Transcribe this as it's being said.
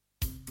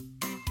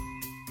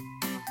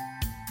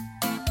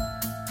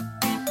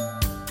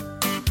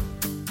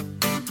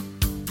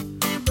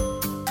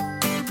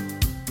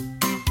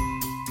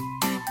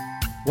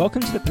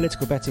Welcome to the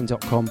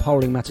politicalbetting.com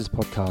Polling Matters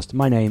podcast.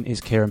 My name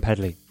is Kieran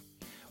Pedley.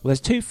 Well,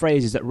 there's two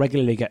phrases that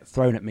regularly get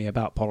thrown at me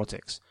about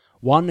politics.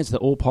 One is that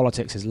all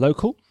politics is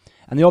local,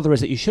 and the other is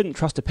that you shouldn't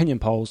trust opinion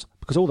polls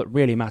because all that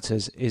really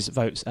matters is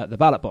votes at the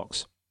ballot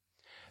box.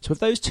 So with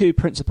those two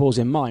principles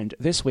in mind,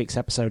 this week's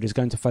episode is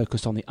going to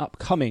focus on the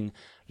upcoming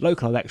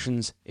local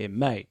elections in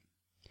May.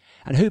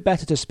 And who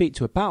better to speak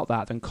to about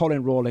that than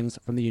Colin Rawlings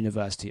from the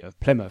University of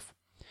Plymouth.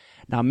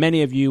 Now,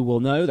 many of you will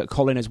know that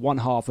Colin is one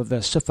half of the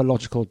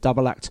suffragological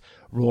double act,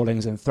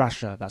 Rawlings and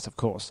Thrasher. That's, of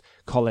course,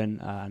 Colin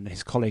and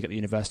his colleague at the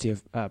University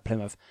of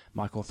Plymouth,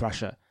 Michael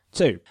Thrasher,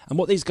 too. And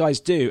what these guys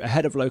do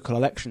ahead of local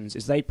elections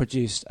is they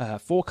produce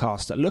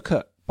forecasts that look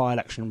at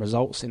by-election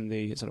results in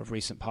the sort of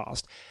recent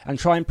past and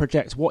try and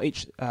project what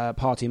each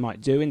party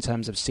might do in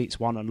terms of seats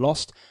won and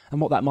lost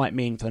and what that might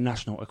mean for the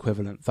national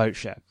equivalent vote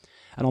share.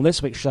 And on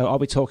this week's show, I'll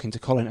be talking to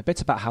Colin a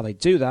bit about how they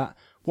do that,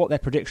 what their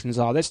predictions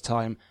are this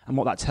time, and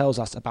what that tells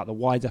us about the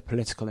wider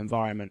political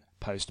environment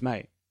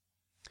post-May.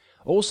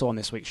 Also on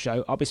this week's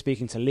show, I'll be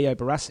speaking to Leo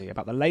Barassi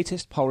about the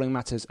latest Polling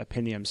Matters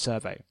Opinium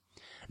survey.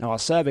 Now, our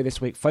survey this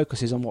week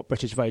focuses on what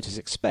British voters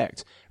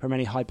expect from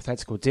any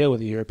hypothetical deal with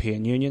the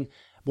European Union,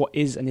 what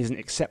is and isn't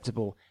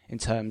acceptable in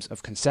terms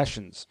of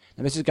concessions.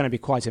 Now, this is going to be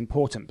quite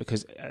important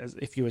because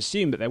if you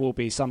assume that there will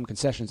be some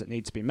concessions that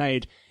need to be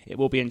made, it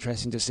will be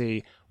interesting to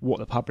see what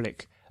the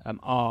public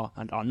are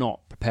and are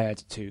not prepared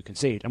to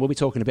concede. And we'll be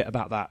talking a bit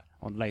about that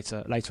on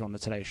later on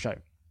today's show.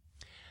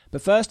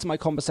 But first, to my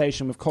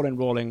conversation with Colin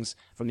Rawlings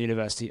from the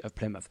University of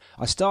Plymouth.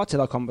 I started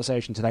our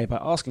conversation today by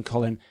asking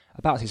Colin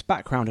about his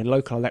background in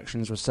local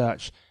elections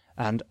research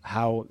and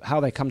how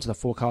they come to the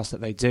forecast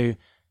that they do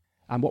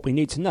and what we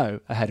need to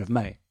know ahead of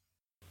May.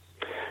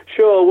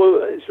 Sure.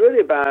 Well, it's really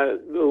about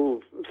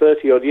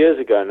 30-odd years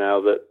ago now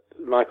that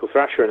Michael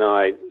Thrasher and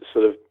I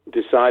sort of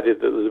decided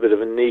that there was a bit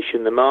of a niche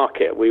in the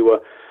market. We were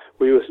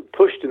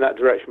pushed in that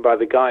direction by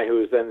the guy who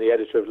was then the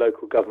editor of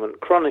Local Government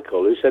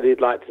Chronicle, who said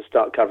he'd like to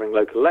start covering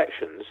local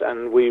elections,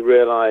 and we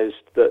realised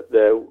that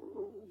there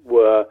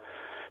were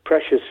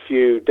precious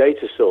few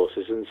data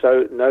sources, and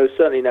so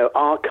certainly no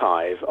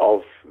archive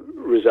of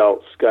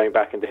results going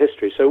back into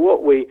history. So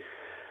what we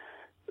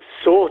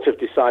sort of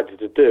decided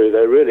to do,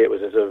 though really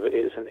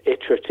it's an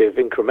iterative,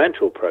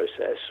 incremental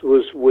process,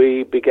 was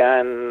we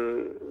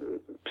began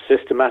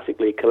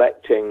systematically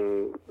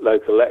collecting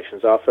local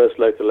elections. Our first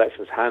local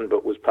elections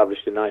handbook was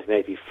published in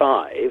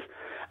 1985,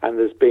 and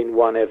there's been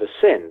one ever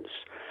since.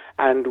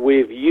 And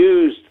we've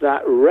used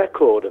that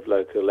record of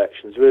local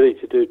elections really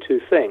to do two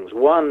things.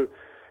 One,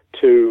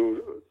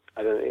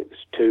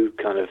 it's too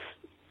kind of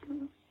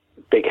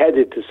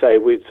big-headed to say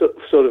we've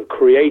sort of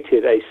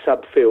created a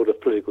subfield of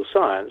political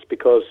science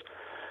because,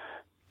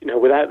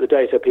 without the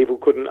data, people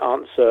couldn't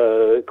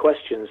answer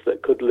questions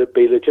that could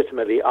be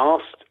legitimately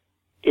asked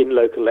in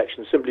local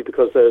elections simply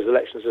because those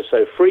elections are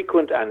so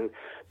frequent and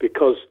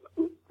because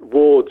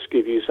wards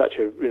give you such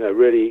a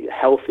really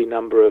healthy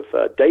number of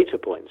data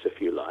points,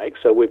 if you like.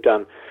 So we've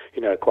done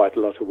quite a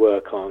lot of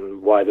work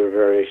on why there are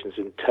variations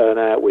in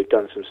turnout. We've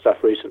done some stuff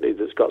recently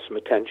that's got some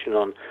attention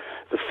on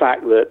the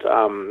fact that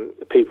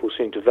people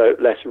seem to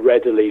vote less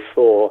readily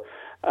for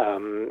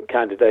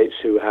candidates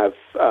who have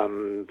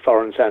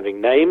foreign-sounding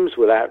names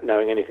without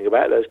knowing anything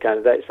about those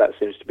candidates. That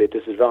seems to be a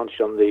disadvantage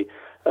on the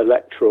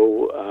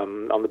electoral,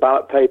 on the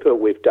ballot paper.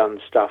 We've done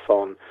stuff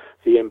on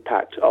the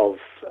impact of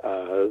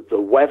the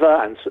weather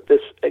and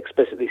this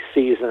explicitly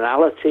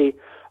seasonality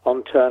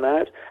on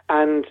turnout.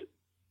 And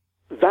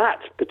that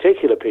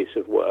particular piece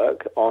of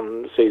work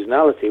on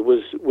seasonality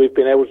we've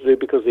been able to do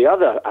because the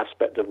other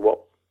aspect of what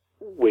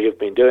we have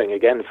been doing,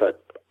 again, for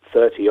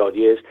 30-odd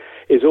years,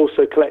 is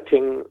also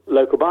collecting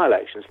local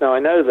by-elections. Now, I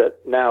know that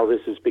now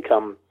this has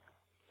become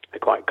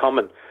quite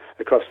common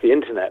across the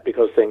internet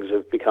because things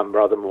have become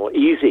rather more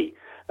easy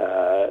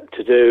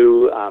to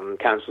do.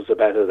 Councils are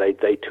better.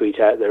 They tweet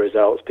out their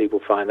results. People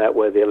find out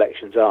where the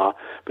elections are.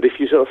 But if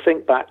you sort of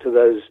think back to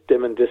those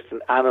dim and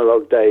distant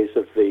analog days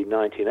of the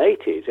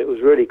 1980s, it was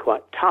really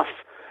quite tough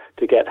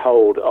to get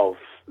hold of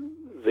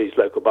these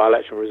local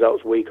by-election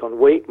results week on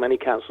week. Many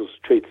councils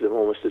treated them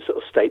almost as sort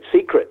of state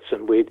secrets,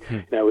 and we've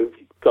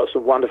got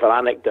some wonderful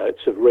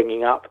anecdotes of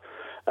ringing up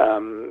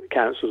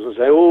councils and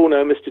say, oh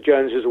no, Mr.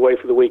 Jones is away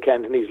for the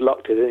weekend and he's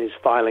locked it in his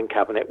filing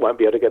cabinet, won't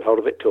be able to get hold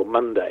of it till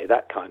Monday,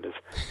 that kind of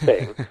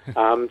thing.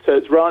 So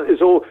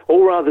it's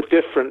all rather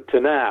different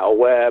to now,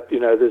 where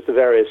there's the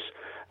various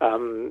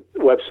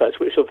websites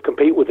which sort of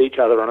compete with each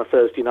other on a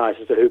Thursday night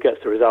as to who gets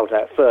the result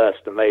out first,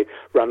 and they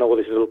run all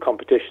these little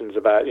competitions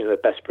about the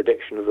best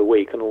prediction of the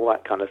week and all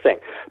that kind of thing.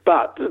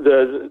 But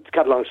to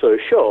cut a long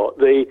story short,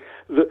 the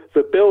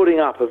building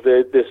up of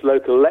this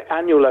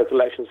annual local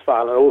elections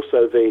file and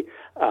also the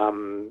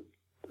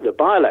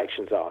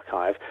by-elections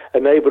archive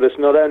enabled us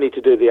not only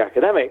to do the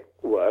academic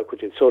work,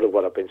 which is sort of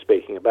what I've been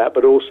speaking about,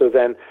 but also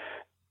then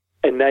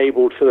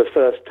enabled for the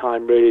first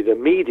time really the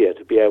media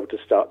to be able to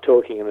start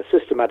talking in a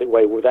systematic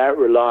way without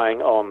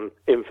relying on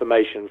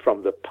information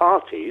from the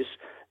parties,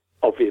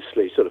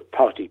 obviously sort of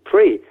party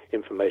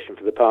pre-information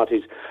for the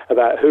parties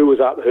about who was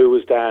up, who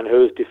was down,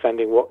 who was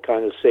defending what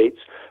kind of seats,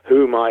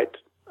 who might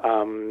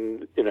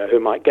who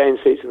might gain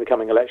seats in the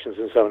coming elections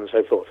and so on and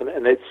so forth.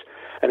 And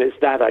it's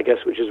that, I guess,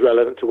 which is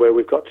relevant to where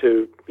we've got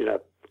to,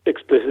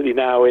 explicitly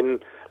now in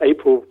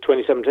April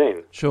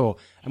 2017. Sure.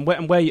 And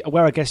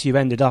where I guess you've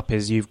ended up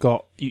is you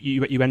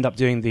end up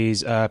doing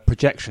these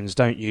projections,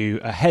 don't you,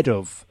 ahead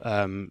of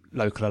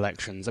local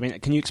elections. I mean,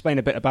 can you explain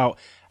a bit about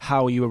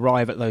how you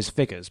arrive at those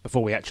figures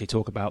before we actually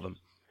talk about them?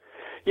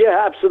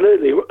 Yeah,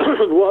 absolutely.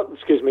 What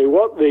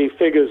the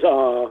figures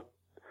are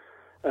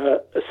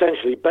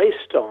essentially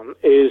based on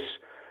is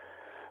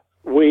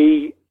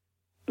we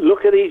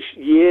look at each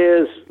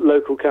year's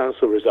local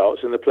council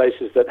results in the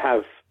places that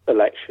have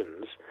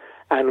elections,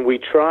 and we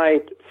try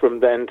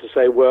from then to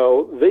say,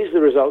 well, these are the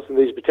results in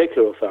these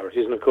particular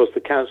authorities, and of course the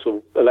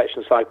council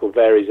election cycle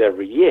varies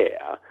every year,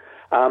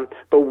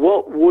 but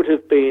what would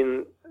have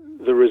been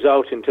the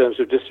result in terms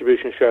of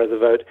distribution share of the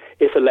vote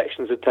if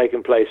elections had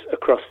taken place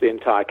across the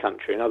entire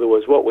country? In other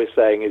words, what we're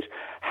saying is,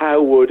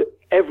 how would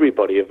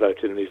everybody have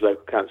voted in these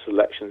local council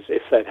elections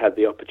if they'd had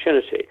the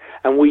opportunity?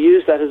 And we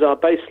use that as our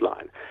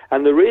baseline.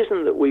 And the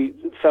reason that we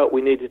felt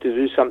we needed to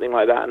do something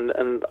like that,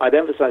 and I'd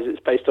emphasize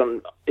it's based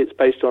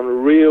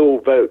on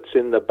real votes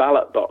in the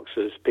ballot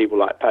boxes, people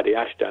like Paddy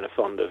Ashdown are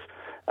fond of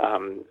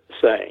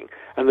saying.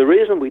 And the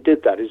reason we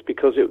did that is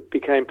because it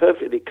became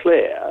perfectly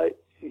clear,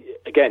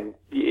 again,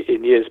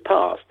 in years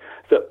past,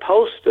 that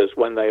pollsters,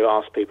 when they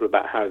asked people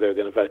about how they were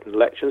going to vote in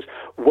elections,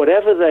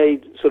 whatever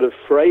they sort of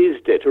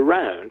phrased it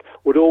around,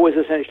 would always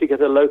essentially get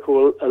a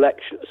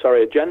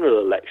general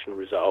election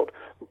result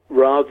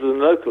rather than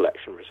local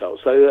election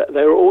results. So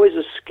they were always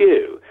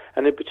askew.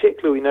 And in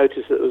particular, we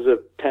noticed that there was a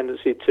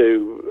tendency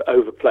to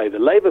overplay the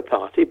Labour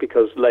Party,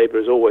 because Labour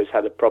has always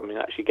had a problem in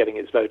actually getting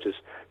its voters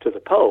to the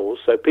polls.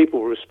 So people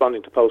were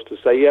responding to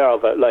pollsters say, yeah, I'll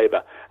vote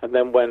Labour. And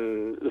then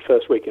when the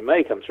first week in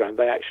May comes around,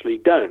 they actually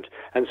don't.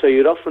 And so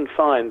you'd often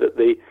find that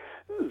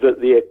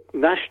the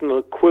national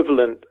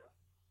equivalent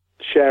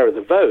share of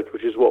the vote,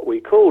 which is what we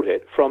called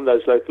it, from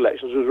those local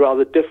elections was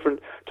rather different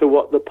to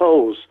what the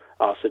polls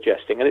are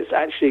suggesting. And it's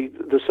actually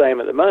the same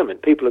at the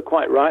moment. People are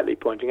quite rightly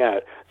pointing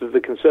out that the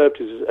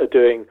Conservatives are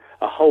doing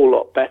a whole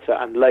lot better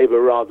and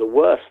Labour rather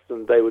worse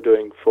than they were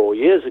doing 4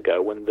 years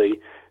ago when the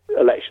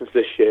elections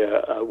this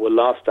year were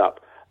last up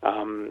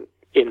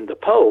in the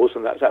polls,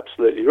 and that's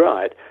absolutely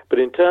right. But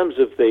in terms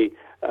of the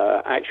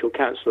actual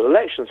council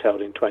elections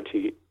held in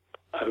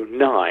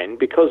 2009,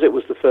 because it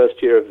was the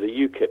first year of the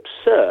UKIP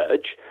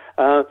surge,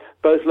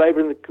 both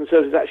Labour and the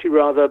Conservatives actually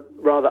rather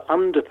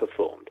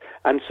underperformed.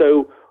 And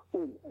so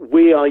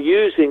we are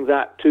using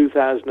that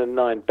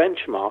 2009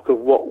 benchmark of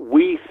what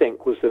we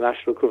think was the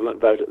national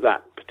equivalent vote at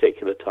that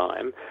particular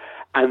time,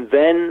 and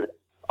then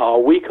our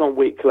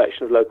week-on-week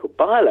collection of local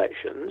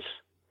by-elections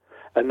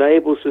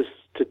enables us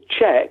to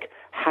check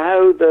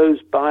how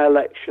those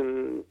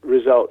by-election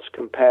results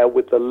compare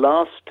with the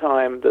last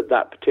time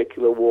that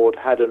particular ward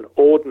had an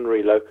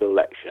ordinary local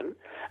election,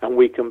 and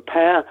we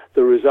compare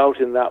the result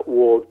in that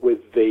ward with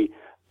the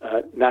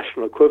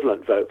national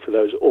equivalent vote for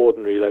those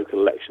ordinary local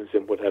elections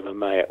in whatever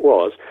May it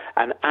was.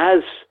 And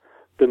as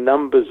the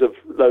numbers of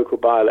local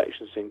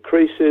by-elections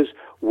increases,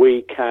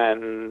 we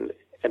can,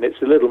 and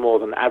it's a little more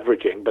than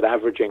averaging, but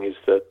averaging is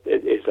a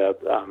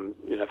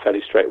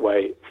fairly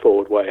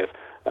straightforward way of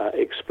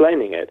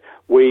explaining it.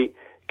 We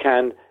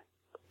can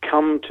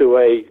come to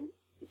a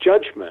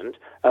judgment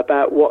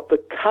about what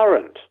the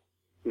current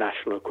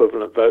national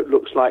equivalent vote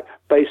looks like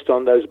based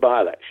on those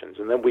by-elections.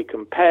 And then we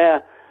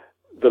compare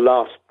the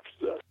last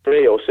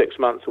 3 or 6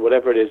 months or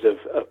whatever it is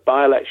of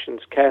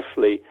by-elections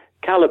carefully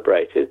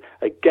calibrated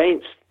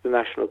against the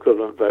national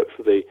equivalent vote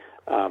for the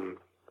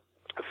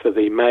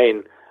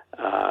main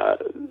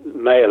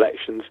May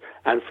elections,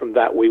 and from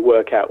that we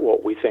work out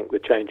what we think the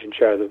change in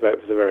share of the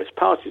vote for the various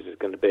parties is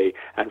going to be,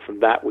 and from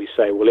that we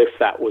say, well, if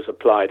that was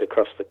applied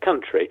across the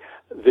country,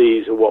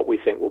 these are what we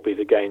think will be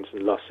the gains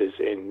and losses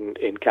in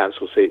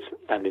council seats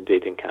and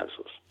indeed in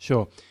councils.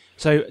 Sure.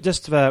 So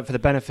just for the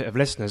benefit of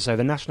listeners, so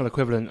the national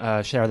equivalent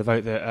share of the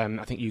vote that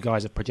I think you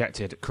guys have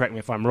projected, correct me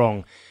if I'm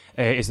wrong,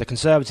 is the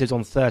Conservatives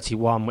on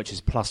 31, which is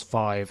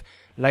 +5,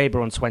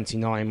 Labour on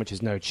 29, which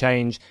is no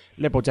change,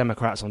 Liberal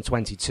Democrats on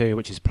 22,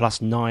 which is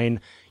 +9,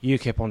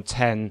 UKIP on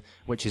 10,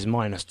 which is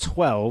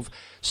 -12.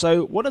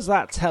 So what does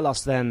that tell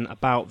us then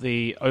about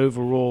the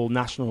overall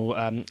national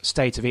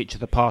state of each of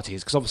the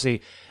parties? Because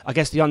obviously, I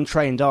guess the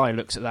untrained eye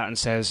looks at that and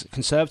says,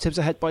 Conservatives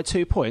ahead by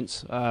 2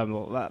 points?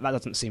 Well, that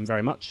doesn't seem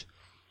very much.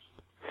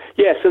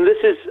 Yes, and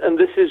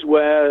this is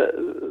where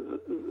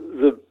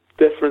the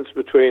difference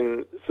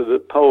between sort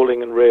of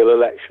polling and real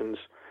elections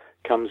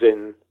comes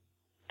in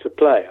to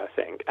play, I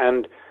think.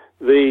 And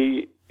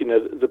the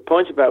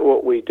point about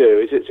what we do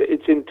is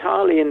it's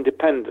entirely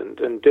independent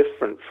and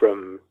different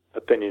from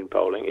opinion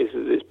polling.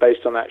 It's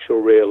based on actual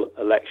real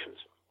elections.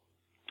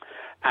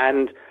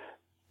 And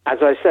as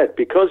I said,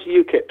 because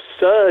UKIP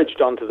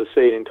surged onto the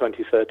scene in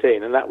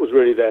 2013, and that was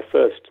really their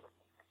first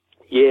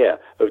year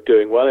of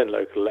doing well in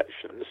local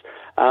elections,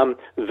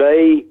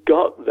 they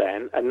got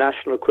then a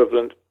national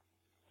equivalent,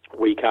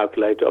 we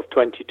calculated, of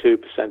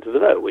 22% of the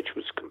vote, which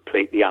was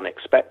completely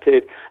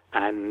unexpected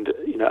and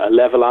a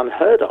level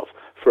unheard of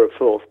for a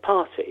fourth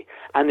party.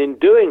 And in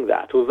doing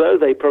that, although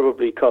they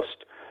probably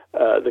cost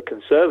the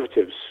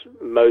Conservatives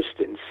most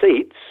in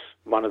seats,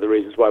 one of the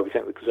reasons why we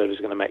think the Conservatives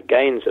are going to make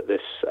gains at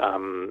this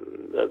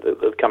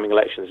the coming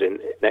elections in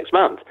next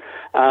month,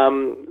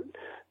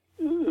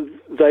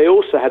 they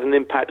also had an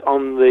impact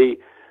on the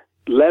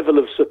level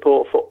of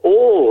support for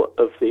all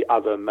of the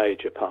other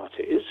major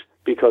parties,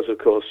 because of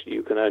course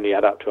you can only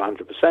add up to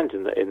 100%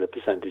 in the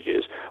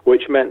percentages,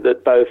 which meant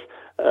that both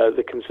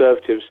the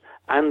Conservatives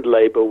and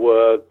Labour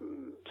were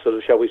sort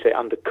of, shall we say,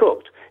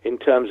 undercooked in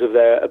terms of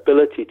their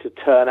ability to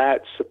turn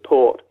out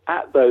support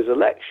at those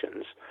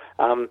elections,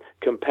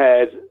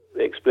 compared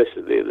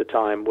explicitly at the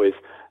time with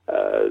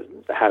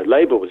how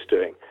Labour was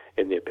doing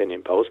in the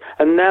opinion polls.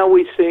 And now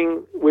we're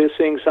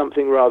seeing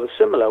something rather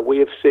similar. We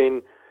have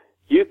seen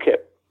UKIP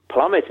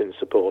plummet in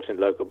support in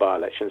local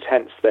by-elections,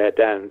 hence they're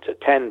down to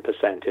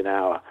 10% in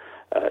our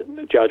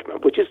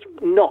judgment, which is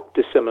not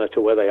dissimilar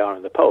to where they are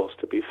in the polls,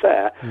 to be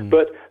fair.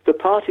 But the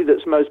party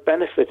that's most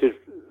benefited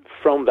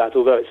from that,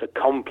 although it's a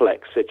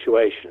complex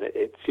situation,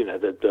 it's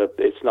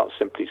it's not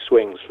simply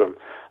swings from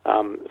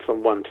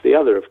one to the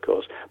other, of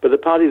course. But the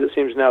party that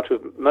seems now to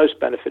have most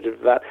benefited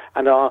from that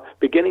and are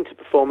beginning to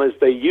perform as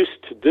they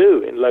used to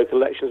do in local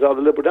elections are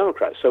the Liberal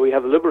Democrats. So we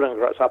have the Liberal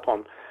Democrats up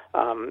on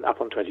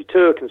 22,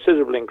 a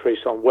considerable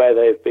increase on where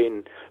they've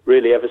been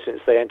really ever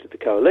since they entered the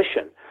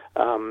coalition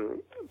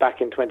back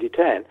in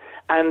 2010.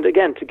 And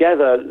again,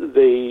 together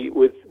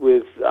with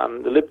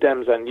the Lib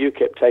Dems and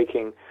UKIP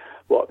taking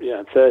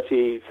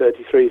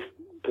 33%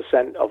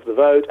 of the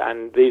vote,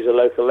 and these are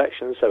local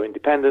elections, so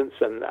independents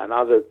and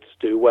others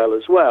do well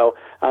as well.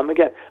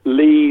 Again,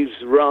 leaves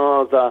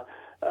rather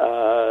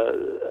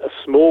a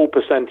smallish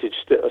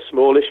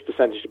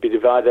percentage to be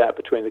divided out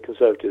between the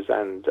Conservatives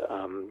and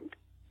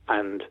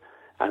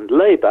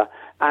Labour,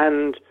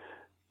 and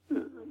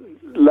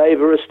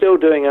Labour are still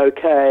doing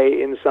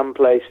okay in some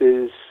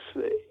places,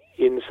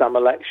 in some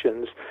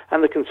elections,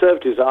 and the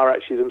Conservatives are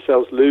actually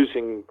themselves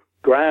losing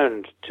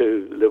ground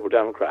to Liberal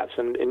Democrats.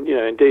 And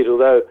indeed,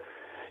 although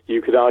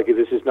you could argue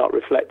this is not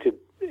reflected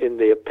in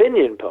the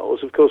opinion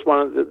polls, of course,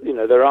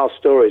 there are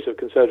stories of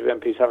Conservative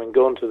MPs having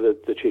gone to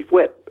the Chief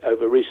Whip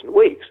over recent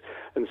weeks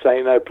and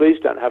saying, no, please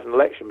don't have an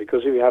election,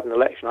 because if you have an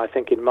election, I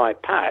think in my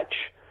patch,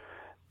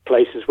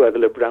 places where the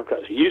Liberal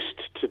Democrats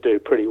used to do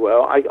pretty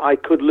well, I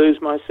could lose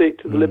my seat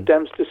to the Lib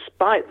Dems,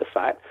 despite the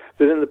fact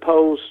that in the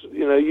polls,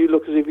 you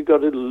look as if you've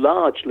got a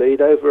large lead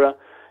over a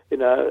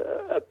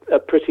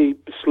pretty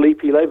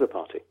sleepy Labour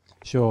Party.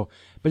 Sure.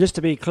 But just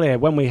to be clear,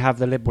 when we have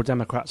the Liberal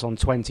Democrats on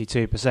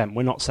 22%,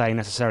 we're not saying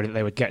necessarily that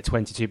they would get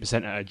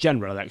 22% at a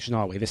general election,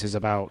 are we? This is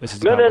about what's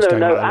going on at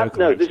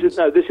local elections.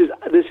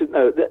 This is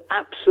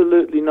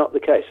absolutely not the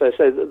case. So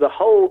the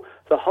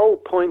whole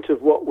point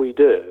of what we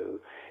do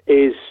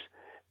is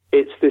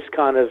it's the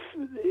sort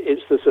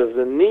of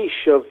the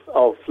niche of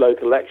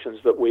local elections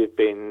that we've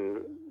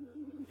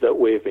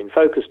been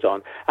focused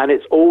on, and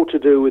it's all to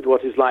do with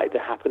what is likely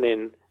to happen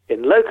in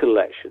local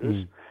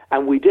elections.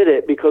 And we did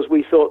it because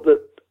we thought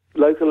that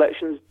local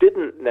elections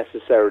didn't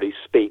necessarily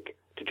speak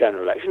to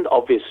general elections.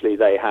 Obviously,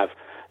 they have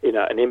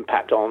an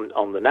impact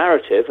on the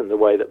narrative and the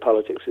way that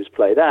politics is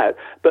played out,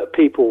 but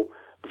people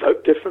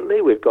vote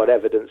differently. We've got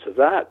evidence of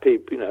that.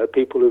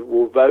 People who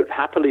will vote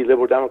happily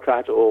Liberal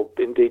Democrat or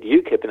indeed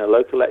UKIP in a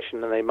local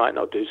election, and they might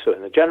not do so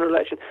in the general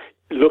election.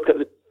 Look at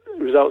the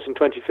results in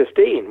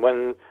 2015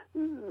 when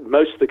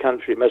most of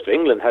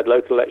England had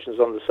local elections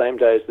on the same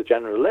day as the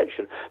general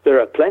election. There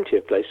are plenty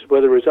of places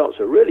where the results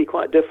are really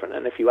quite different,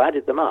 and if you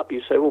added them up, you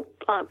say, well,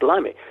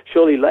 blimey,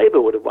 surely Labour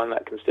would have won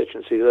that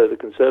constituency, though the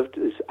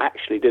Conservatives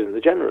actually did in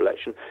the general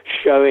election,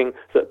 showing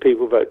that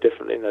people vote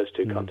differently in those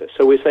two contests.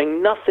 So we're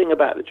saying nothing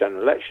about the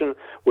general election.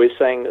 We're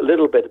saying a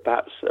little bit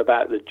about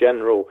the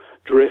general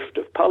drift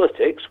of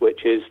politics,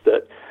 which is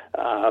that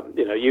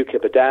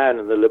UKIP are down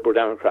and the Liberal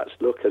Democrats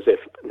look as if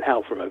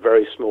now from a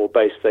very small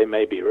base they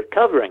may be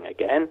recovering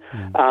again.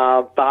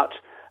 But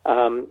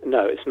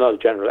no, it's not a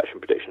general election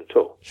prediction at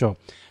all. Sure.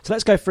 So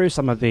let's go through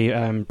some of the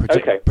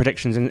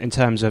predictions in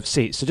terms of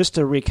seats. So just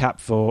to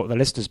recap for the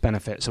listeners'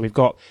 benefit. So we've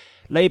got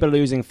Labour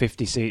losing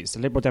 50 seats, the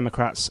Liberal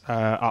Democrats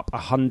up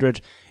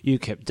 100,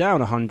 UKIP down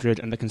 100,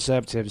 and the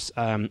Conservatives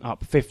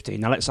up 50.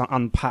 Now let's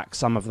unpack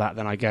some of that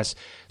then, I guess.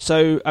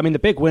 So, I mean, the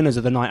big winners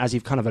of the night, as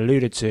you've kind of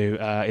alluded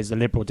to, is the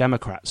Liberal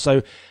Democrats.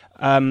 So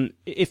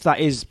if that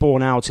is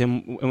borne out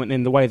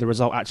in the way the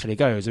result actually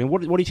goes, I mean,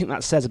 what do you think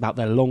that says about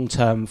their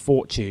long-term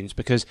fortunes?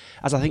 Because,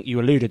 as I think you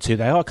alluded to,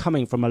 they are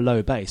coming from a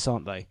low base,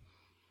 aren't they?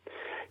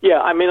 Yeah,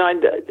 I mean,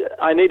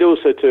 I need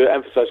also to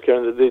emphasise,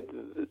 Kieran, that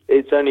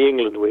it's only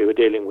England we were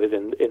dealing with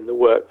in the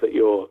work that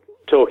you're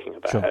talking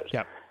about. Sure.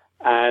 Yeah.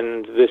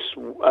 And this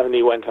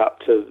only went up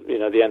to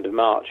the end of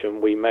March,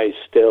 and we may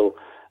still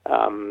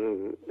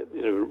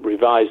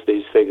revise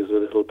these figures a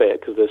little bit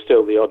because there's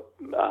still the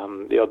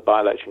odd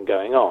by-election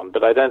going on.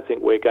 But I don't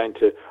think we're going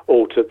to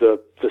alter the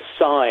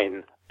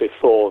sign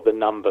before the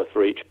number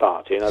for each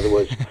party. In other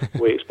words,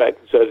 we expect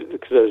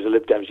Conservatives and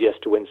Lib Dems, yes,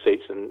 to win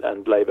seats,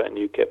 and Labour and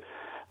UKIP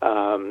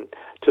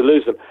to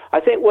lose them. I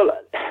think, well,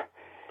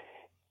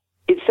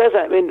 It says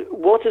that, I mean,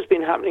 what has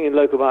been happening in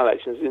local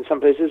by-elections in some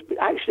places has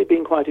actually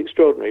been quite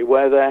extraordinary,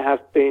 where there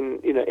have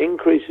been,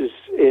 increases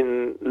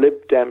in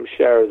Lib Dem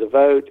share of the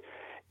vote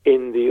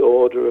in the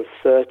order of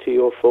 30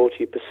 or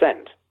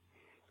 40%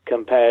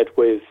 compared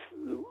with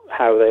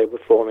how they were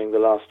performing the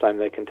last time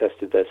they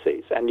contested their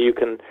seats. And you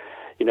can,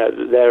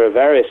 there are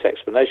various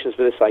explanations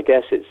for this. I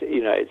guess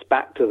it's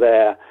back to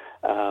their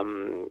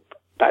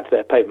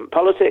pavement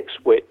politics,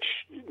 which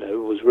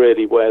was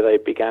really where they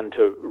began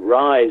to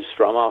rise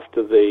from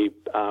after the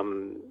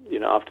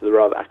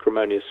rather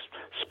acrimonious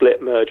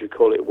split merge, we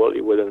call it, what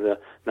you will, in the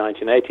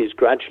 1980s,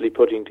 gradually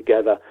putting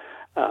together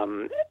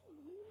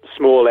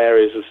small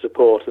areas of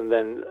support and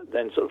then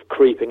sort of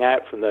creeping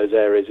out from those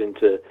areas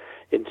into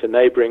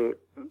neighbouring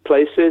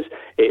places.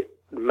 It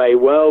may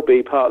well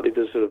be partly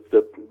the sort of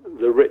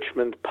the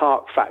Richmond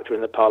Park factor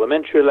in the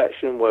parliamentary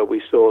election, where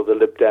we saw the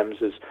Lib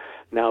Dems as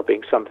now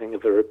being something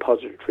of a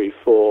repository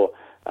for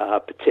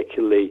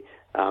particularly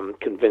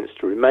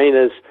convinced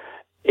Remainers.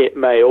 It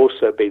may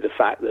also be the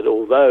fact that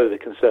although the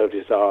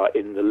Conservatives are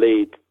in the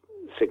lead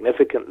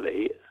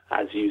significantly,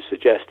 as you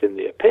suggest in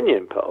the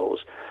opinion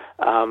polls,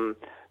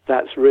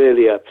 that's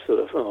really a sort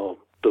of,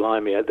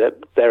 blimey,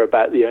 they're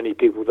about the only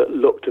people that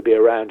look to be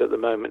around at the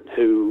moment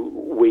who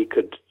we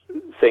could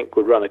think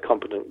would run a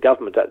competent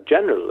government at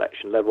general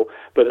election level,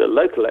 but at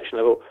local election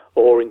level,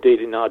 or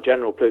indeed in our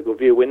general political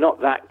view, we're not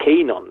that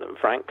keen on them,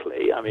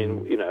 frankly. I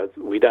mean,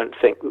 we don't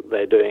think that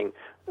they're doing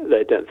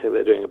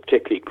a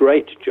particularly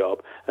great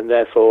job, and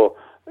therefore,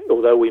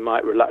 although we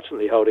might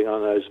reluctantly holding our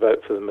nose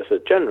vote for them at a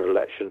general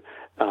election,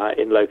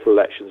 in local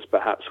elections,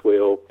 perhaps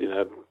we'll,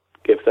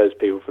 give those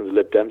people from the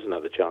Lib Dems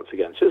another chance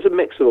again. So it's a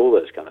mix of all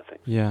those kind of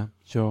things. Yeah,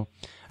 sure.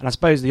 And I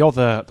suppose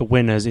the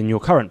winners in your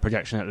current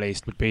projection, at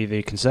least, would be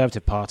the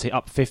Conservative Party,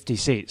 up 50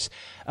 seats.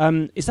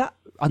 Is that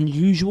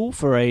unusual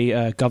for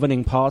a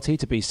governing party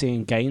to be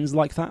seeing gains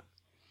like that?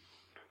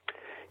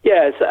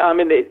 Yes, I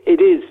mean it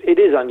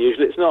is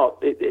unusual. It's not.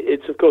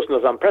 It's of course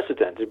not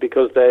unprecedented,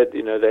 because there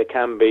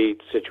can be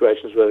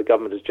situations where the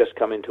government has just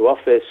come into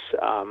office.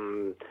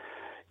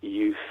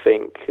 You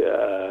think,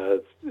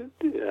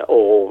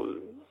 or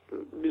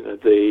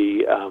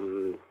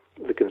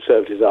the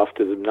Conservatives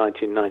after the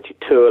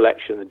 1992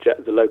 election,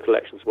 the local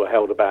elections were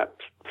held about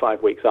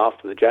 5 weeks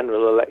after the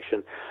general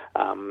election,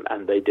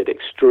 and they did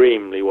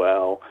extremely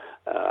well,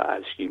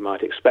 as you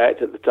might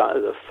expect at the time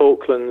of the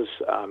Falklands,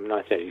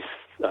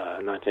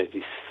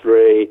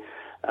 1983.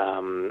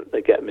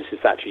 They get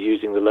Mrs. Thatcher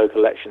using the local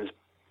elections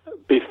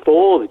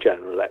before the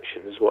general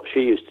elections, what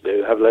she used to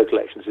do, have local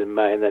elections in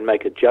May and then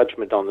make a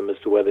judgment on them as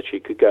to whether she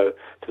could go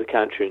to the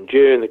country in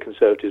June. The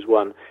Conservatives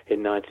won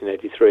in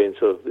 1983 in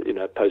sort of,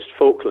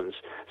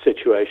 post-Falklands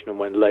situation, and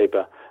when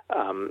Labour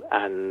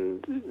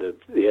and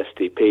the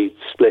SDP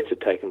split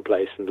had taken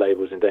place and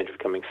Labour was in danger of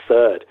coming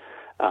third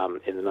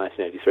in the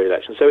 1983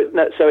 election. So it's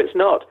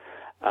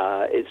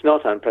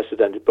not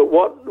unprecedented. But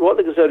what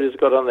the Conservatives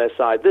have got on their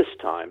side this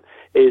time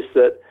is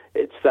that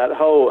it's that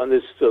whole, and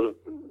this sort of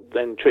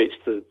then treats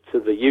to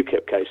the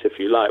UKIP case, if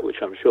you like, which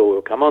I'm sure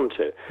we'll come on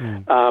to.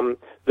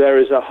 There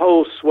is a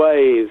whole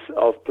swathe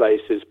of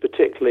places,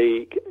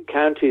 particularly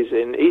counties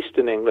in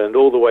eastern England,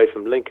 all the way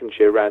from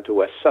Lincolnshire round to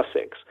West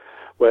Sussex,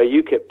 where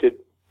UKIP did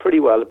pretty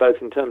well, both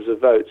in terms of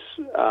votes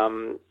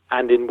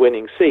and in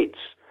winning seats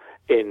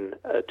in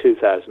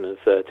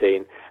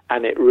 2013,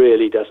 and it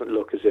really doesn't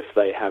look as if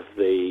they have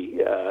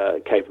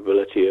the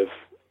capability of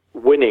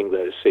winning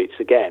those seats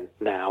again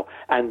now,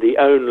 and the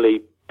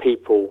only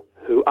people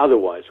who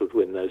otherwise would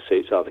win those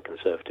seats are the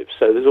Conservatives.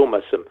 So there's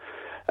almost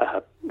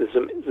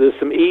there's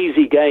some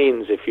easy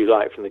gains, if you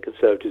like, from the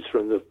Conservatives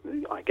from the,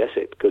 I guess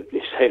it could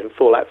say, the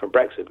fallout from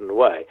Brexit in a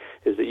way,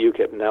 is that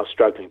UKIP now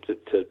struggling to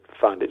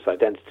find its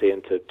identity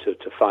and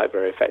to fight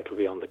very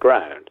effectively on the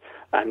ground,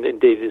 and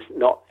indeed is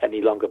not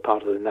any longer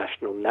part of the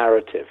national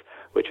narrative,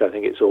 which I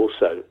think it's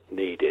also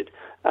needed.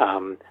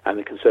 And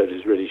the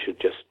Conservatives really should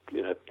just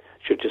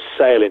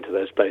sail into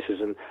those places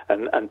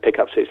and pick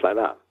up seats like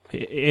that.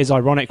 It is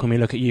ironic when we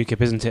look at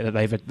UKIP, isn't it, that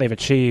they've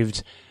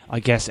achieved, I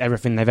guess,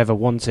 everything they've ever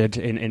wanted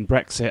in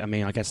Brexit. I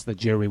mean, I guess the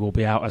jury will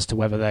be out as to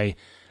whether they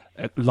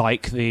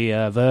like the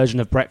version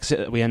of Brexit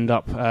that we end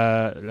up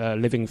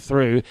living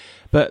through.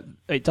 But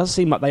it does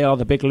seem like they are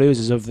the big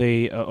losers of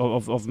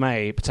of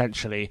May,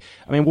 potentially.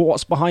 I mean,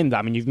 what's behind that?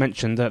 I mean, you've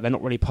mentioned that they're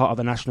not really part of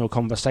the national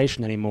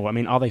conversation anymore. I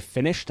mean, are they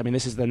finished? I mean,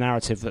 this is the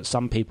narrative that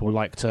some people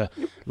like to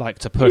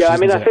push. Yeah, I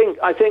mean,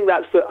 I think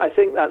that's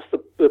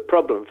the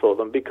problem for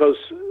them, because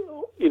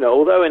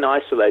although in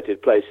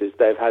isolated places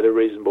they've had a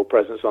reasonable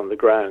presence on the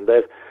ground,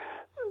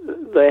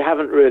 they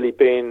haven't really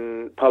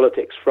been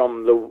politics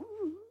from the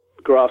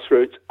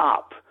grassroots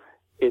up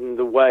in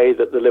the way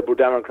that the Liberal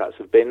Democrats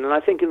have been, and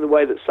I think in the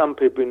way that some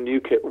people in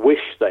UKIP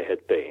wish they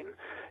had been.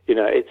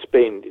 It's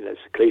been,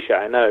 it's a cliche,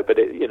 I know, but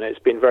it's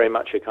been very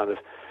much a kind of,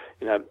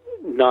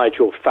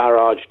 Nigel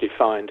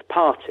Farage-defined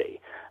party.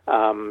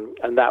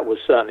 And that was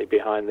certainly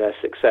behind their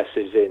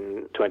successes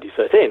in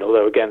 2013,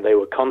 although again they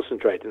were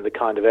concentrating in the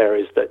kind of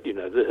areas that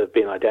that have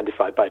been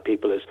identified by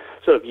people as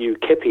sort of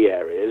UKIP-y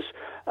areas,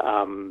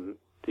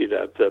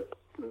 the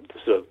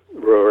sort of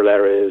rural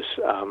areas,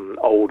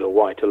 older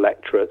white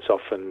electorates,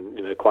 often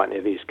quite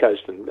near the East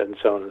Coast, and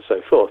so on and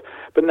so forth.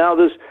 But now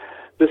there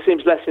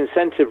seems less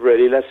incentive,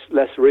 really,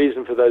 less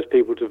reason for those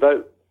people to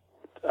vote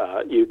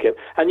UKIP.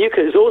 And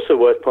UKIP is also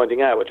worth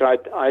pointing out, which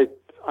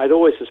I'd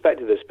always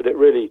suspected this, but it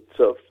really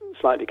sort of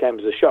slightly came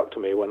as a shock to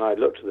me when I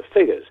looked at the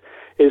figures,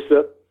 is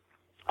that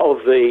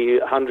of the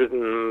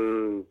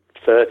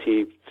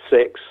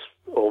 136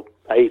 or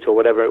 8 or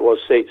whatever it was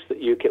seats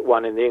that UKIP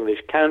won in the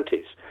English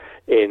counties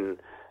in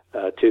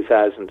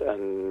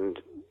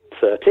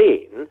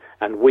 2013,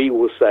 and we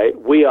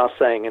are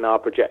saying in our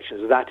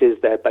projections that is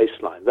their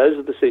baseline. Those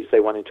are the seats they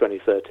won in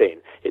 2013.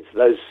 It's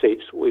those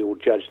seats we will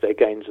judge their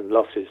gains and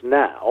losses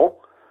now.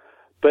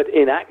 But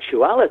in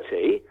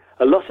actuality,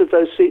 a lot of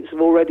those seats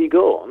have already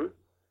gone.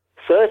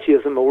 30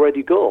 of them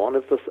already gone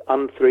of the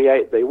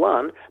 138 they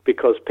won,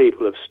 because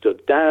people have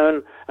stood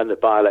down and the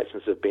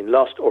by-elections have been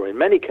lost, or in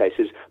many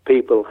cases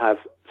people have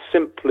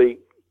simply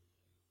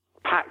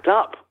packed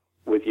up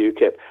with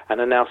UKIP and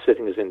are now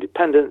sitting as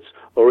independents,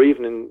 or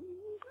even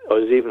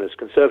as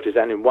Conservatives,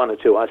 and in one or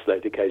two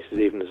isolated cases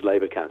even as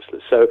Labour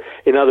councillors. So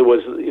in other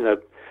words,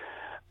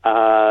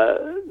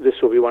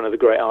 this will be one of the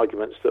great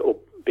arguments that will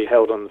be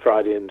held on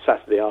Friday and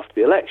Saturday after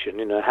the election.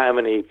 How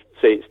many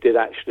seats did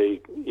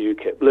actually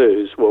UKIP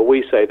lose? Well,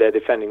 we say they're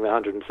defending the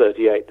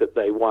 138 that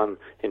they won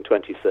in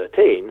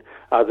 2013.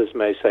 Others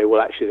may say,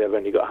 well, actually they've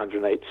only got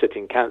 108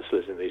 sitting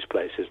councillors in these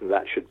places, and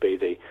that should be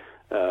the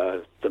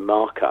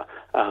marker.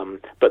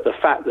 But the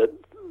fact that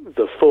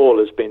the fall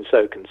has been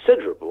so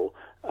considerable,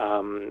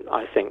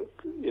 I think,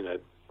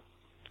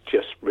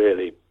 just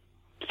really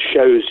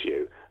shows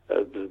you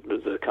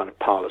the kind of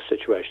parlous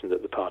situation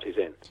that the party's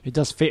in. It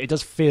does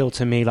feel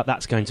to me like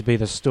that's going to be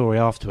the story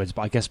afterwards,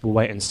 but I guess we'll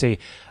wait and see.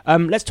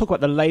 Let's talk about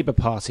the Labour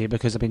Party,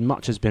 because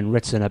much has been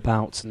written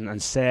about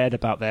and said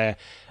about their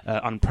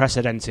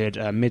unprecedented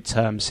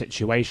midterm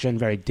situation,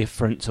 very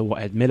different to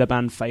what Ed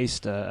Miliband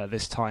faced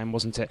this time,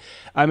 wasn't it?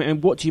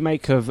 And what do you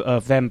make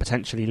of them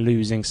potentially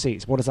losing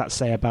seats? What does that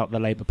say about the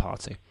Labour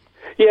Party?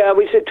 Yeah,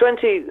 we said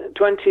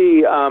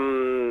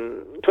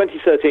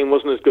 2013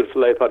 wasn't as good for the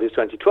Labour Party as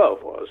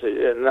 2012 was,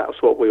 and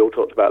that's what we all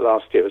talked about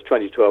last year.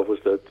 2012 was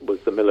the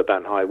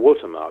Miliband high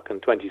watermark,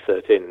 and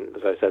 2013,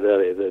 as I said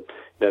earlier, the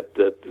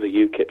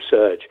UKIP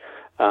surge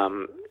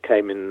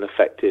came in and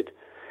affected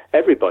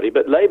everybody.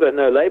 But Labour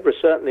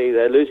certainly,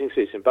 they're losing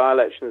seats in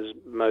by-elections,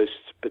 most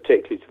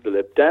particularly to the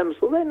Lib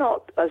Dems. Well, they're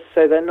not, as I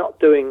say, they're not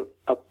doing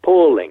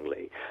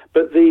appallingly,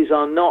 but these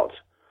are not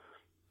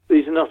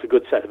a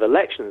good set of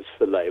elections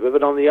for Labour.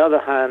 But on the other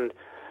hand,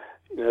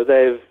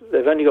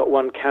 they've only got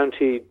one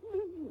county,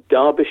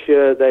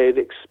 Derbyshire. They'd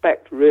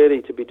expect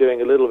really to be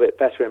doing a little bit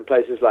better in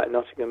places like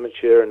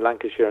Nottinghamshire and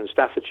Lancashire and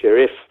Staffordshire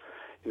if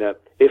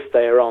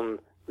they are on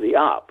the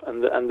up.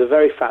 And the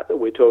very fact that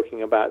we're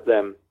talking about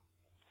them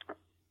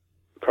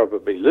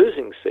probably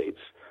losing seats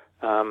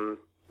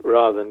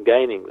rather than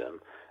gaining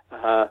them,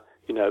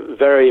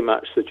 very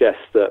much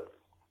suggests that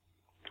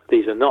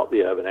these are not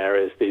the urban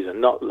areas, these are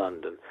not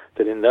London,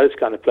 that in those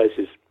kind of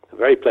places, the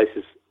very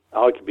places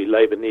arguably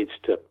Labour needs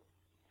to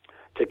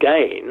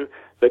gain,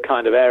 the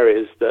kind of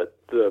areas that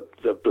the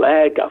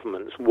Blair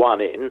governments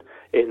won in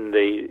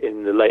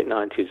the late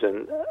 90s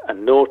and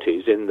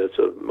noughties, in the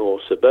sort of more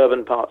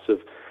suburban parts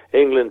of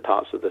England,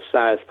 parts of the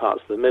South,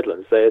 parts of the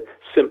Midlands. They're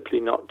simply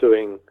not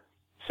doing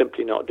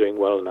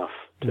well enough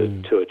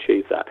to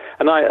achieve that.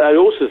 And I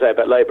also say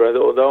about Labour,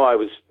 although I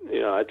was,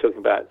 talking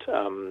about,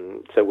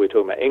 so we're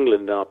talking about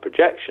England and our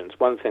projections,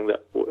 one thing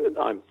that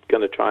I'm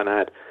going to try and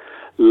add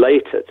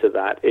later to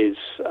that is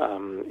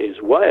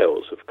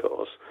Wales, of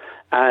course.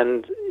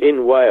 And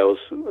in Wales,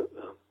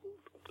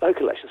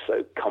 local elections are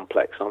so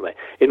complex, aren't they?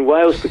 In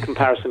Wales, the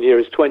comparison year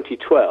is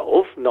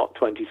 2012, not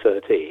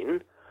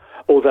 2013,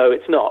 although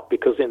it's not,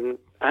 because in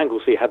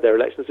Anglesey had their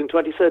elections in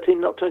 2013,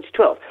 not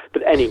 2012.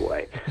 But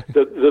anyway,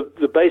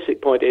 the basic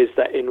point is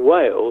that in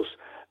Wales,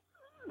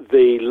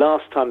 the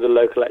last time the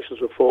local elections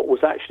were fought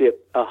was actually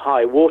a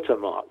high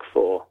watermark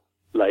for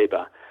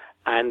Labour,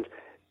 and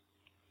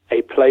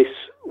a place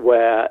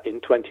where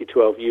in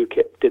 2012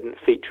 UKIP didn't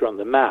feature on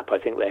the map. I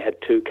think they had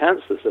 2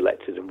 councillors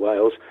elected in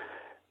Wales.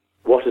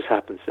 What has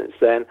happened since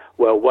then?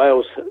 Well,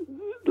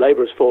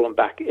 Labour has fallen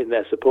back in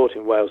their support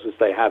in Wales as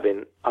they have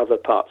in other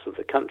parts of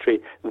the country.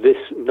 This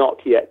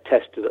not yet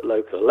tested at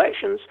local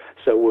elections,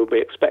 so we'll be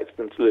expecting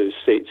them to lose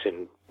seats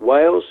in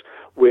Wales.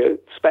 We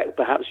expect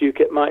perhaps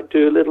UKIP might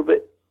do a little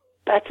bit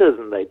better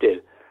than they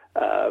did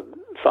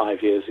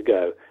 5 years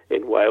ago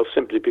in Wales,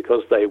 simply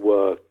because they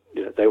were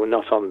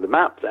not on the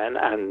map then,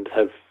 and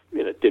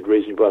did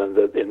reasonably well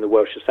in the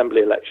Welsh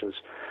Assembly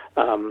elections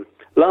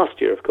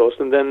last year, of course.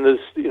 And then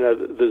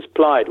there's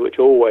Plaid, which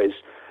always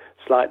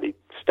slightly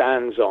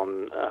stands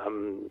on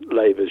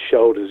Labour's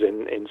shoulders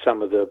in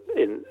some of the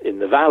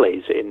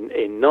valleys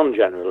in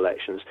non-general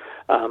elections.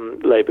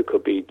 Labour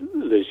could be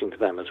losing to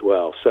them as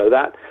well. So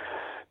that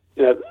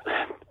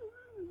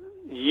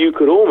you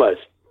could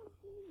almost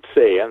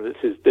see, and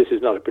this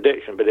is not a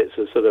prediction, but it's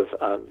a sort of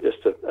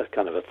just a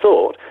kind of a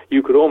thought.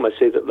 You could almost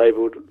see that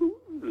Labour would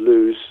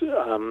lose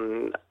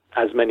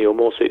as many or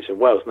more seats in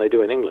Wales than they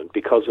do in England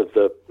because of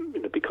the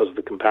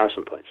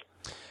comparison points.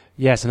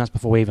 Yes, and that's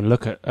before we even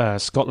look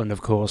at Scotland,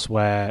 of course,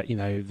 where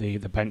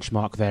the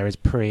benchmark there is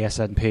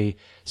pre-SNP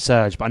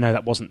surge. But I know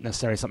that wasn't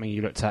necessarily something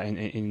you looked at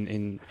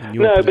in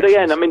your. No, but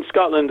again, I mean,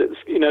 Scotland,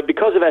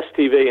 because of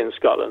STV in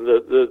Scotland,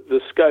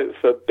 the scope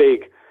for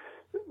big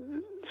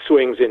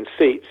swings in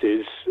seats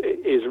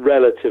is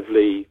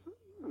relatively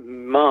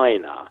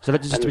minor. So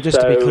just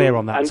to be clear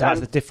on that, so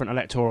that's a different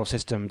electoral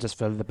system. Just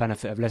for the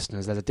benefit of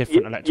listeners, there's a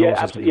different electoral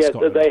system in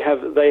Scotland.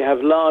 They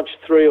have large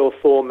 3 or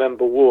 4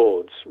 member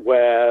wards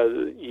where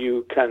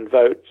you can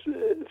vote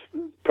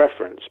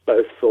preference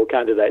both for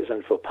candidates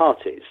and for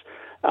parties,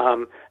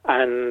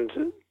 and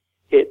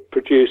it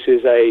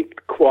produces a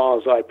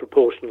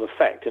quasi-proportional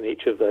effect in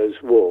each of those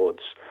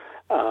wards,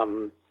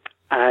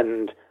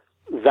 and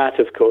that,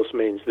 of course,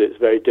 means that it's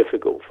very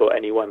difficult for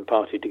any one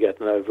party to get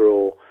an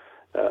overall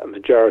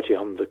majority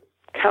on the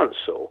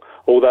council.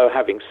 Although,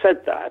 having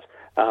said that,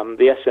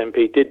 the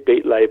SNP did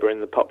beat Labour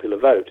in the popular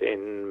vote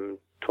in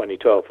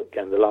 2012,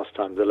 again, the last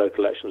time the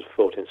local elections were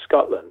fought in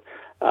Scotland.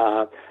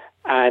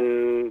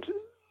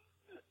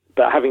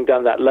 But having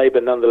done that, Labour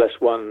nonetheless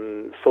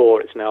won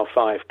 4, it's now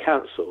 5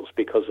 councils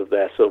because of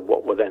their sort of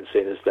what were then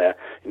seen as their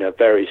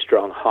very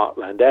strong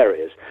heartland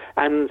areas.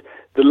 And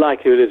the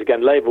likelihood is,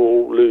 again, Labour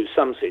will lose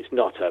some seats,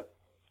 not a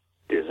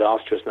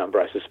disastrous number,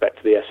 I suspect,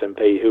 to the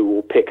SNP, who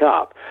will pick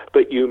up.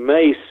 But you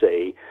may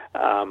see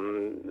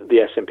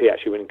the SNP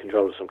actually winning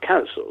control of some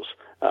councils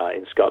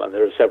in Scotland.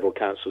 There are several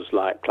councils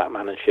like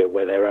Clackmannanshire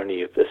where they're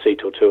only a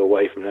seat or 2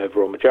 away from an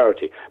overall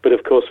majority. But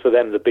of course, for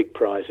them, the big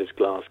prize is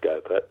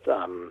Glasgow. But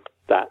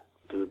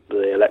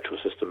the electoral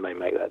system may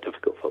make that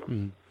difficult for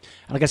them.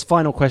 And I guess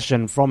final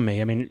question from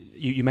me. I mean,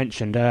 you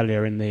mentioned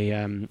earlier in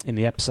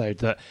the episode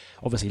that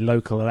obviously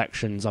local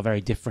elections are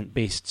very different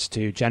beasts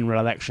to general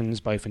elections,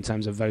 both in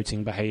terms of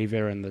voting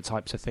behaviour and the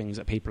types of things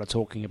that people are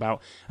talking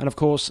about. And of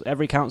course,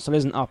 every council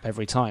isn't up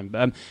every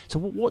time. So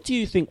what do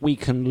you think we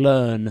can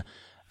learn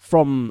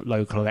from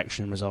local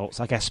election results,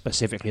 I guess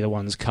specifically the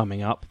ones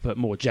coming up, but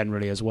more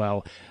generally as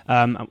well?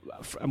 And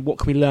what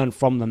can we learn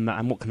from them,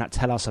 and what can that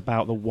tell us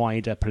about the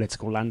wider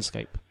political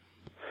landscape?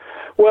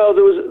 Well,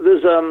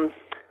 there's a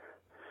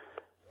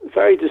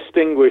very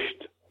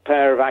distinguished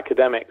pair of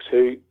academics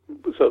who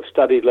sort of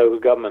studied local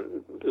government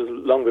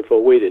long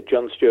before we did,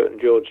 John Stewart and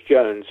George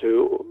Jones,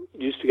 who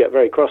used to get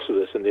very cross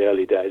with us in the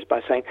early days by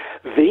saying,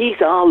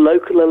 these are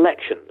local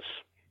elections,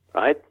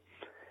 right?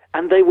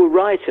 And they were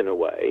right in a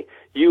way.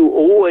 You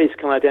always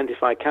can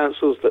identify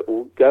councils that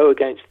will go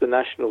against the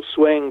national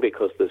swing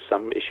because there's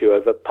some issue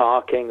over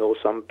parking or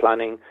some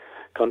planning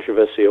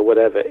controversy or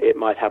whatever it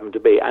might happen to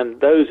be.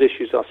 And those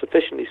issues are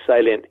sufficiently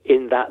salient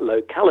in that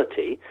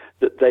locality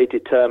that they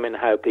determine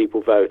how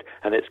people vote,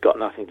 and it's got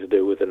nothing to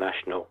do with the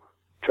national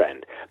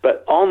trend.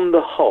 But on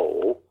the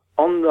whole,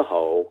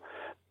 local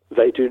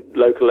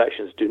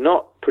elections do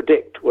not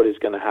predict what is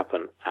going to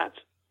happen at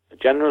a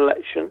general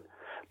election,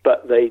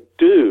 but they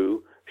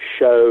do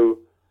show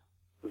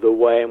the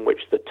way in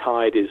which the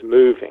tide is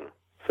moving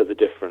for the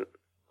different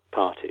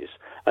parties.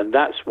 And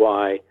that's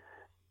why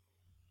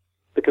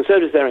the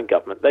Conservatives, they're in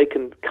government, they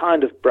can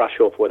kind of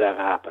brush off whatever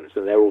happens,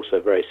 and they're also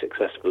very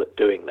successful at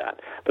doing that.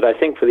 But I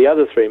think for the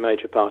other 3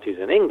 major parties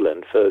in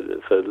England, for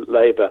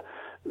Labour,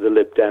 the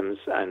Lib Dems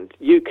and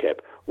UKIP,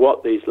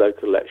 what these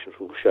local elections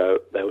will show,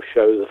 they'll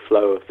show the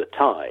flow of the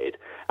tide,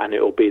 and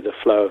it will be the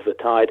flow of the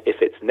tide, if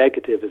it's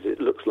negative as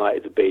it looks likely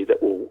to be,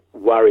 that will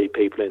worry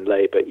people in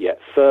Labour yet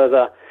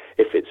further.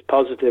 If it's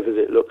positive as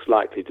it looks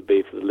likely to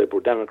be for the Liberal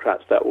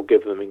Democrats, that will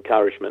give them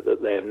encouragement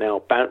that they are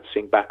now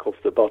bouncing back off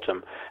the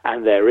bottom,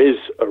 and there is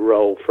a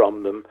role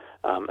from them,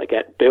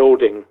 again,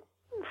 building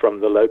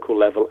from the local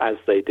level as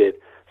they did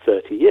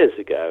 30 years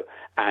ago,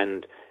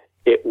 and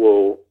it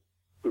will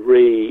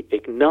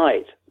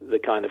reignite the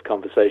kind of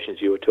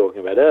conversations you were talking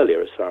about earlier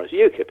as far as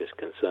UKIP is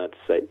concerned, to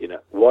say,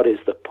 what is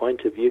the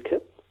point of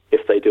UKIP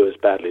if they do as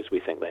badly as we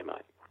think they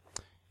might?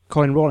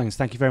 Colin Rawlings,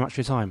 thank you very much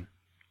for your time.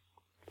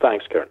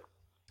 Thanks, Kieran.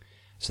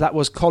 So that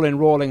was Colin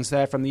Rawlings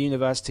there from the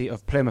University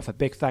of Plymouth. A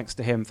big thanks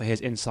to him for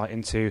his insight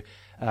into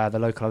the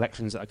local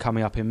elections that are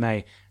coming up in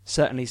May.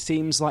 Certainly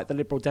seems like the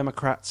Liberal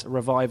Democrats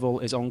revival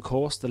is on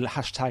course, the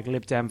hashtag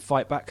LibDem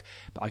fightback,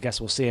 but I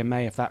guess we'll see in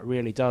May if that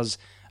really does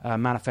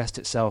manifest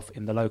itself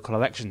in the local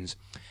elections.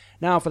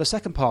 Now, for the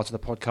second part of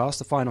the podcast,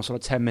 the final sort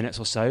of 10 minutes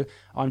or so,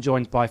 I'm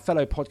joined by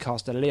fellow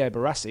podcaster Leo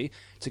Barassi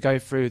to go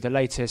through the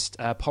latest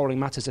Polling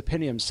Matters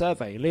Opinion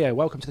survey. Leo,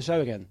 welcome to the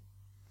show again.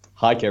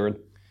 Hi, Kieran.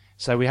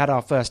 So we had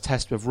our first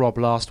test with Rob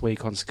last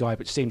week on Skype,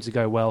 which seemed to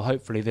go well.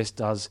 Hopefully this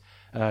does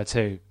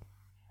too.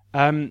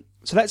 So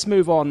let's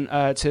move on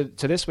to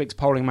this week's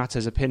Polling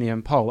Matters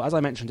Opinion poll. As I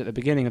mentioned at the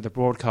beginning of the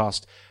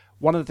broadcast,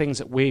 one of the things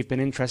that we've been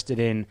interested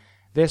in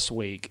this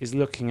week is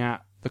looking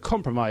at the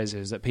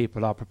compromises that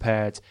people are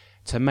prepared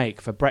to make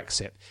for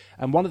Brexit.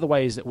 And one of the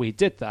ways that we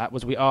did that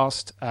was we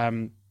asked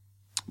a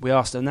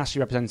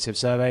nationally representative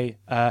survey,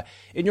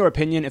 in your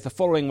opinion, if the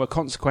following were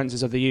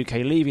consequences of the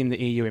UK leaving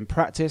the EU in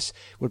practice,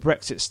 would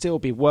Brexit still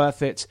be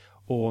worth it,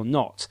 or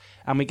not.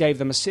 And we gave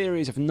them a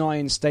series of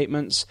 9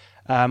 statements.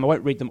 I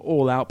won't read them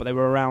all out, but they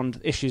were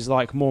around issues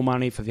like more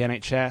money for the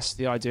NHS,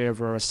 the idea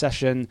of a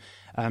recession,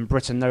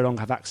 Britain no longer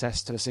have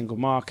access to the single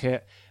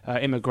market,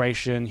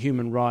 immigration,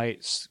 human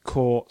rights,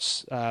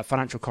 courts,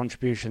 financial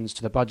contributions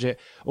to the budget,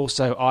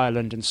 also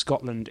Ireland and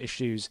Scotland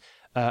issues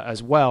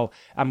as well.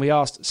 And we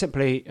asked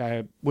simply,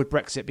 would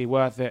Brexit be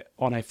worth it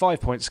on a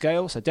 5-point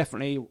scale? So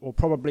definitely or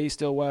probably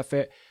still worth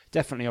it,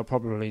 definitely or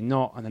probably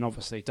not, and then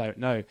obviously don't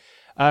know.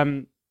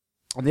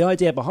 And the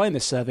idea behind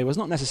this survey was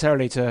not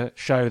necessarily to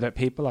show that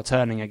people are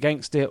turning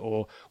against it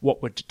or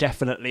what would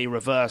definitely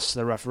reverse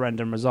the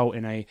referendum result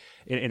in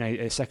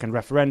a second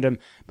referendum,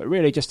 but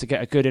really just to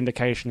get a good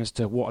indication as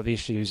to what are the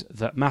issues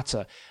that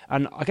matter.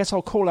 And I guess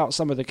I'll call out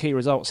some of the key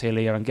results here,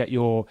 Leo, and get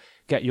your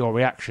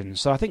reaction.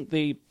 So I think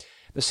the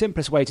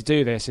simplest way to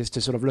do this is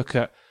to sort of look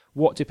at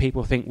what do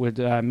people think would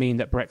mean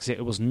that Brexit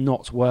was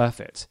not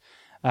worth it.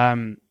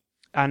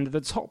 And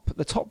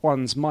the top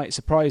ones might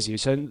surprise you.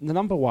 So the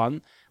number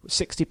one,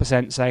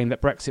 60% saying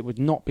that Brexit would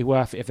not be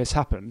worth it if this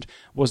happened,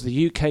 was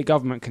the UK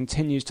government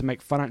continues to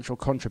make financial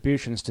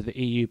contributions to the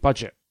EU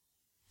budget.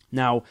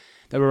 Now,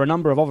 there were a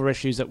number of other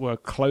issues that were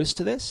close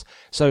to this.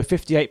 So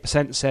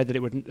 58% said that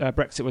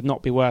Brexit would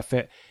not be worth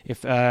it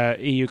if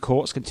EU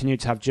courts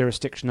continued to have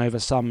jurisdiction over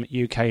some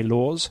UK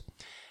laws.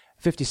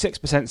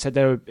 56% said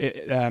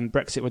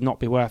Brexit would not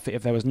be worth it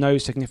if there was no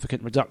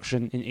significant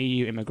reduction in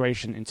EU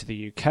immigration into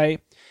the UK.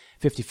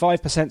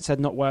 55% said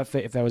not worth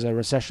it if there was a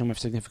recession with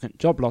significant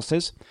job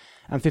losses.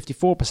 And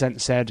 54%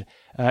 said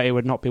it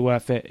would not be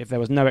worth it if there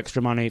was no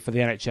extra money for the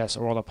NHS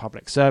or other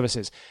public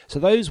services. So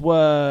those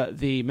were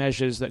the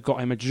measures that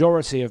got a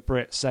majority of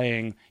Brits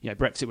saying,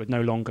 Brexit would no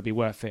longer be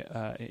worth it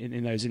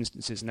in those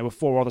instances. And there were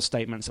 4 other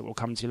statements that we'll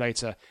come to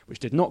later which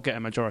did not get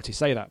a majority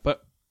say that.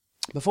 But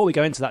before we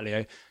go into that,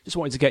 Leo, just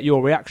wanted to get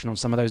your reaction on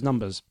some of those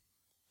numbers.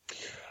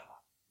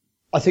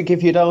 I think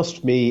if you'd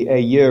asked me a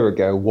year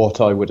ago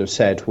what I would have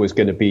said was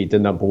going to be the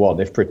number one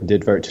if Britain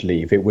did vote to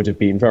leave, it would have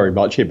been very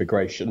much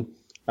immigration.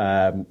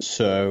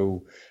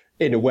 So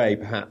in a way,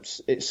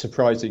 perhaps it's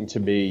surprising to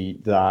me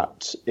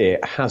that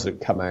it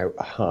hasn't come out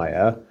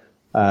higher.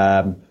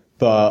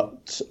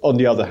 But on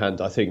the other hand,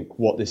 I think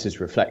what this is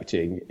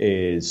reflecting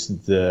is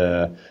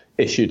the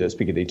issue that's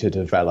beginning to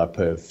develop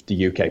of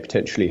the UK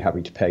potentially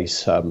having to pay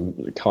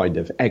some kind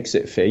of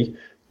exit fee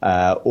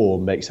or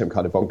make some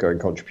kind of ongoing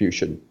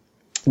contribution.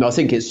 And I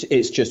think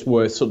it's just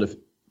worth sort of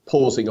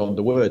pausing on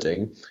the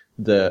wording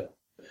that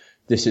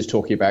this is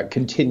talking about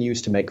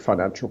continues to make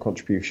financial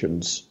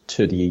contributions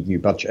to the EU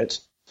budget,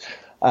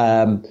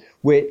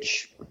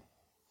 which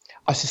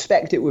I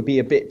suspect it would be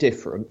a bit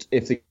different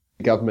if the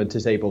government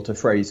is able to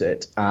phrase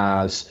it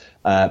as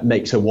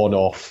makes a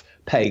one-off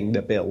paying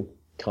the bill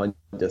kind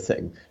of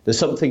thing. There's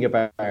something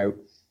about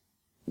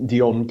the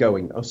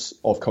ongoingness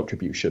of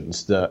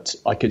contributions that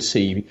I could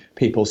see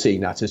people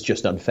seeing that as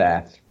just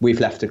unfair. We've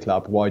left a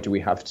club. Why do we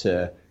have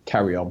to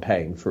carry on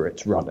paying for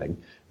its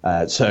running?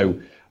 So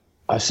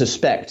I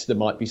suspect there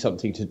might be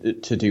something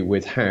to do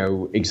with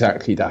how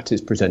exactly that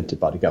is presented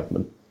by the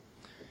government.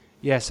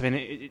 Yes, I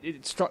mean,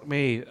 it struck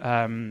me,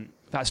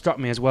 that struck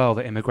me as well,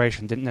 that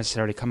immigration didn't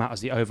necessarily come out as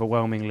the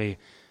overwhelmingly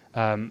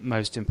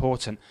most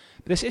important.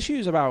 But this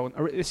issue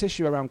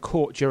around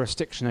court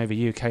jurisdiction over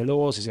UK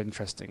laws is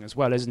interesting as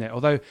well, isn't it?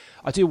 Although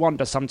I do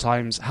wonder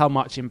sometimes how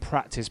much in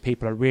practice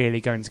people are really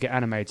going to get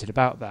animated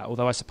about that.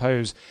 Although I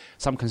suppose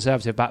some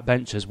Conservative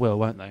backbenchers will,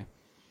 won't they?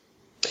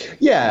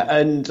 Yeah,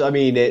 and I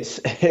mean it's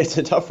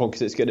a tough one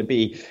because it's going to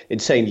be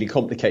insanely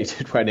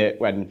complicated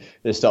when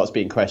there starts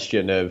being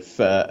question of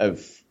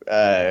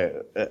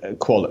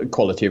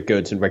quality of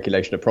goods and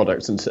regulation of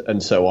products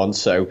and so on.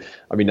 So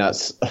I mean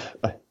that's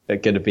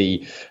going to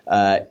be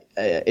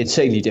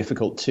insanely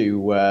difficult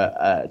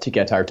to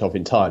get out of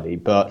entirely.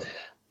 But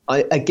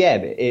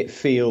again, it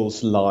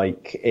feels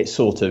like it's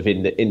sort of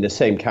in the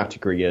same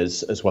category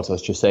as what I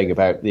was just saying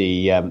about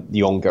the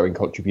ongoing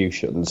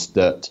contributions,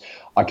 that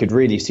I could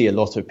really see a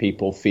lot of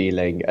people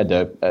feeling, and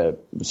a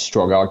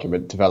strong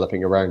argument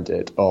developing around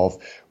it, of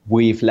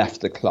we've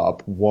left the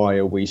club, why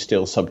are we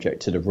still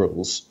subject to the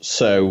rules?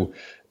 So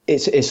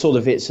it's a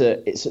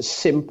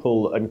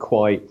simple and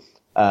quite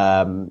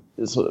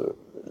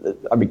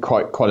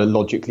quite a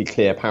logically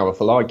clear,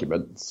 powerful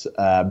argument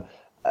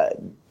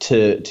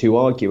to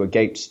argue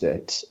against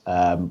it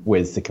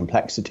with the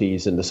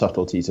complexities and the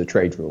subtleties of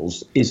trade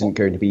rules isn't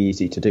going to be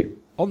easy to do.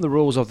 On the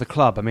rules of the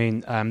club, I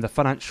mean, the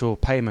financial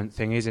payment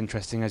thing is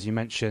interesting, as you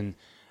mentioned.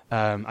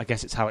 I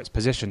guess it's how it's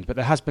positioned, but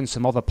there has been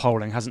some other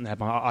polling, hasn't there,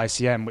 by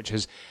ICM, which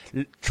has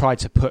tried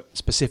to put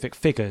specific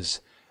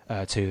figures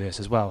to this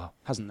as well,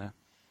 hasn't there?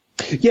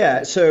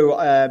 Yeah, so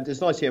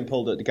there's an ICM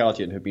poll that The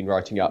Guardian have been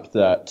writing up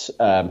that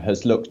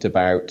has looked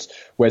about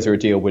whether a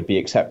deal would be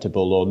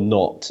acceptable or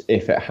not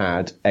if it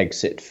had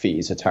exit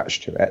fees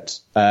attached to it.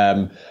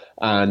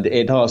 and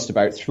it asked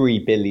about 3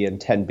 billion,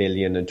 10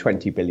 billion and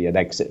 20 billion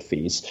exit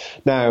fees.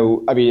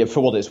 Now, I mean,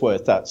 for what it's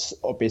worth, that's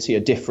obviously a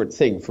different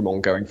thing from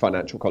ongoing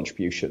financial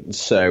contributions.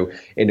 So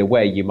in a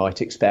way, you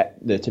might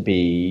expect there to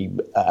be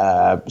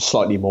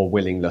slightly more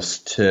willingness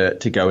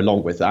to go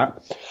along with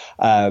that.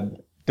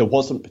 There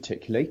wasn't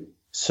particularly.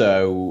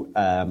 So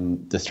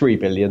the 3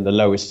 billion, the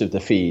lowest of the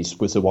fees,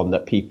 was the one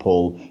that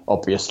people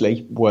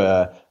obviously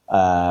were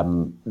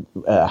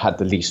had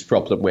the least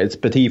problem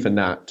with. But even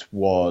that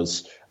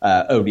was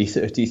only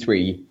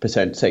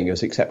 33% saying it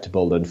was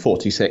acceptable and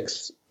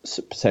 46%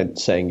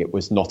 saying it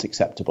was not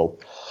acceptable.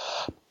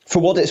 For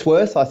what it's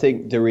worth, I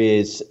think there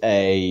is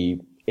a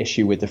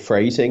issue with the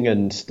phrasing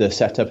and the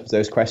setup of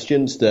those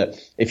questions, that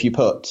if you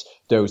put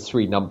those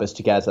three numbers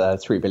together,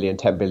 3 billion,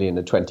 10 billion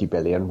and 20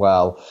 billion,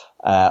 well,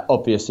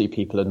 obviously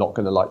people are not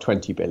going to like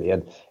 20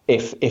 billion.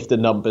 If the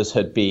numbers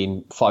had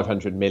been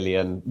 500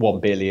 million, 1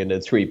 billion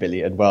and 3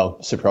 billion,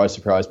 well, surprise,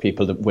 surprise,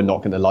 people were not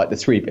going to like the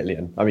 3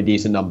 billion. I mean,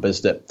 these are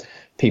numbers that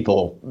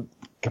people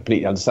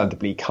completely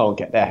understandably can't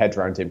get their head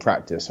around in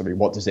practice. I mean,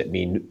 what does it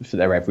mean for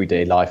their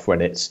everyday life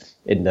when it's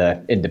in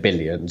the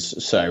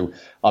billions? So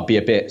I'll be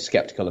a bit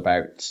skeptical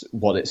about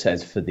what it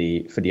says for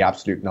the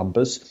absolute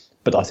numbers.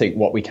 But I think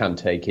what we can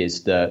take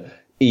is that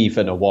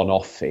even a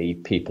one-off fee,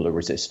 people are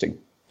resisting.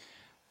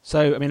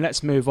 So, I mean,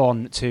 let's move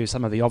on to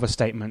some of the other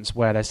statements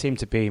where there seemed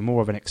to be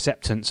more of an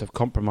acceptance of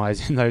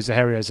compromise in those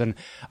areas. And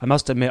I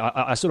must admit,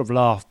 I sort of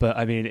laugh, but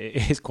I mean,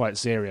 it is quite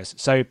serious.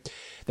 So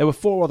there were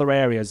four other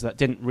areas that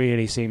didn't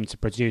really seem to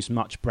produce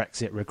much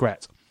Brexit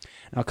regret.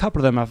 Now, a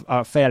couple of them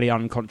are fairly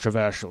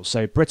uncontroversial.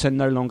 So Britain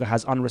no longer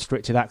has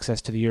unrestricted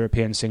access to the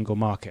European single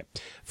market.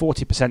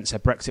 40%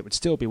 said Brexit would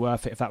still be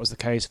worth it if that was the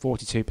case.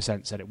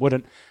 42% said it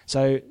wouldn't.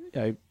 So,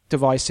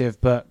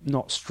 divisive but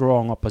not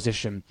strong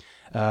opposition,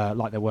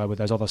 like there were with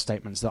those other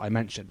statements that I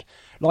mentioned.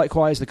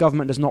 Likewise, the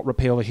government does not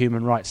repeal the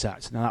Human Rights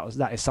Act. Now,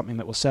 that is something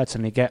that will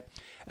certainly get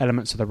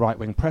elements of the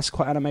right-wing press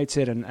quite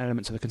animated and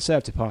elements of the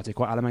Conservative Party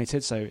quite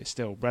animated, so it's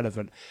still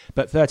relevant.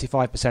 But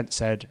 35%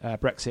 said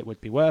Brexit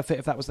would be worth it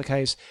if that was the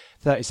case.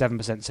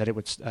 37% said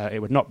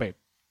it would not be.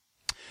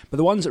 But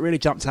the ones that really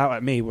jumped out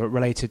at me were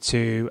related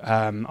to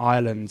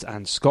Ireland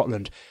and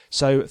Scotland.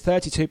 So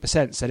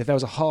 32% said if there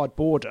was a hard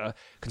border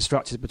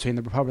constructed between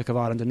the Republic of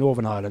Ireland and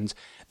Northern Ireland,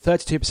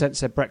 32%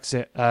 said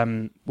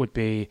Brexit would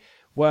be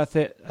worth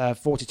it.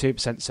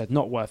 42% said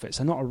not worth it.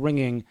 So not a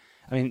ringing,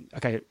 I mean,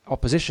 okay,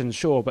 opposition,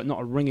 sure, but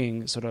not a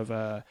ringing sort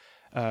of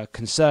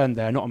concern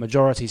there, not a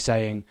majority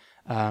saying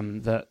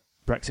that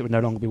Brexit would no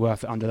longer be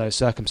worth it under those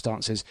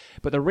circumstances.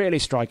 But the really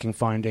striking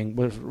finding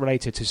was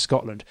related to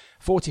Scotland.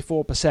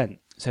 44%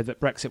 said that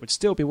Brexit would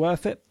still be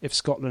worth it if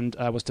Scotland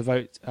was to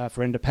vote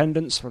for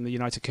independence from the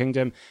United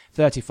Kingdom.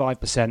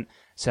 35%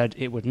 said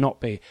it would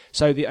not be.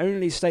 So the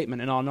only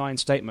statement in our 9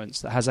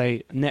 statements that has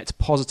a net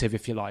positive,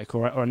 if you like,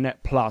 or a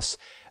net plus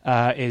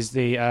is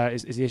the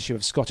issue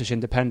of Scottish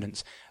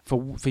independence.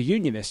 For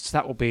unionists,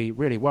 that will be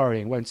really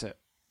worrying, won't it?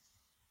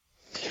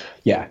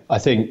 Yeah, I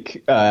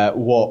think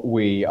what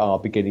we are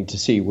beginning to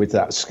see with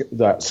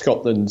that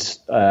Scotland's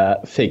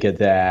figure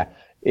there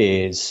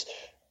is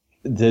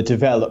the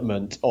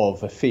development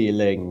of a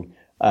feeling,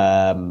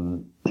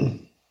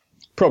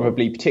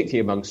 probably particularly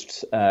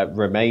amongst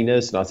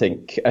Remainers, and I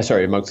think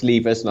amongst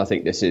Leavers, and I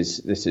think this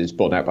is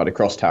borne out by the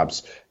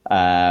crosstabs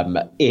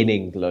in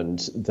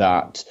England,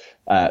 that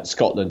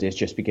Scotland is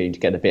just beginning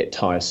to get a bit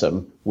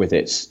tiresome with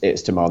its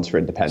demands for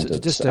independence. So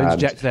just to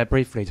interject there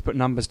briefly, to put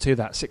numbers to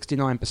that,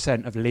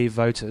 69% of Leave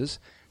voters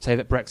say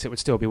that Brexit would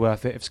still be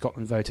worth it if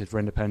Scotland voted for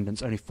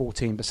independence. Only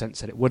 14%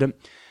 said it wouldn't.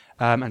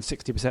 And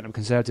 60% of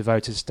Conservative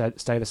voters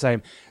stay the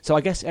same. So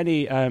I guess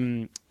any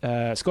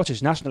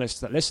Scottish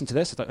nationalists that listen to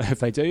this, I don't know if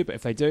they do, but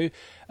if they do,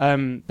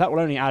 that will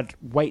only add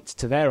weight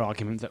to their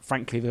argument that,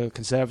 frankly, the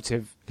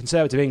Conservative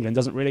England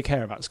doesn't really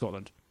care about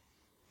Scotland.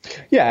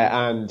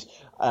 Yeah, and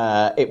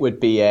it would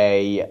be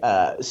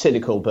a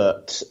cynical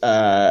but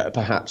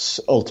perhaps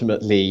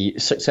ultimately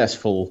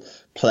successful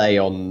play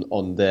on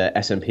the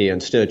SNP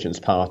and Sturgeon's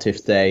part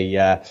if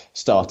they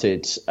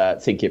started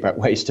thinking about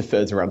ways to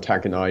further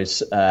antagonise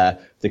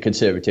the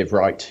Conservative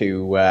right,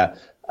 who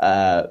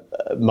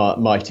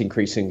might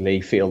increasingly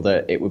feel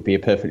that it would be a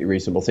perfectly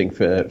reasonable thing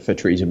for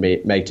Theresa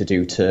May to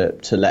do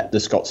to let the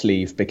Scots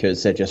leave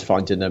because they're just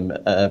finding them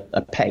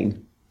a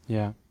pain.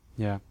 Yeah.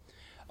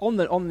 On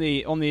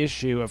the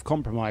issue of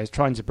compromise,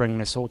 trying to bring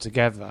this all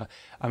together,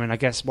 I mean, I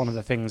guess one of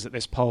the things that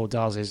this poll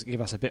does is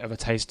give us a bit of a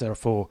taster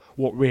for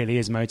what really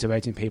is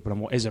motivating people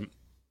and what isn't.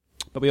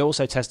 But we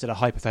also tested a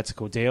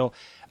hypothetical deal,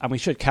 and we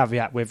should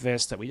caveat with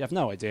this that we have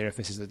no idea if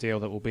this is the deal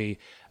that will be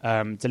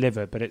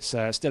delivered, but it's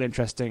still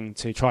interesting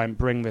to try and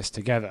bring this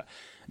together.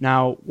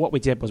 Now, what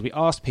we did was we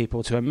asked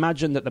people to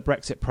imagine that the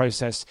Brexit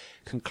process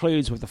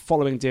concludes with the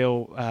following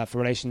deal for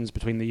relations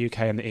between the UK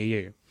and the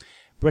EU.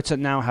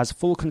 Britain now has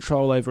full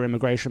control over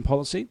immigration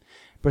policy.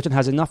 Britain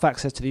has enough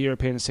access to the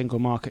European single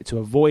market to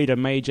avoid a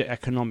major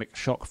economic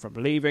shock from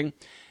leaving.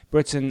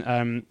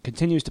 Britain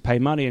continues to pay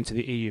money into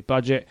the EU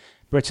budget.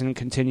 Britain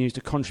continues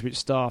to contribute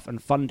staff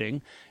and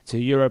funding to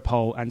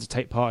Europol and to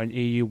take part in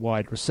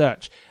EU-wide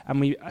research. And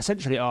we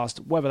essentially asked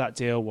whether that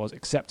deal was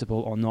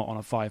acceptable or not on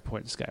a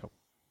 5-point scale.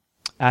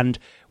 And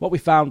what we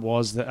found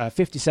was that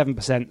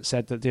 57%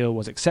 said the deal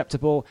was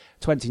acceptable,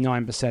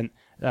 29%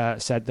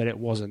 said that it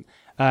wasn't.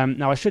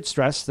 Now, I should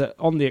stress that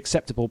on the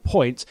acceptable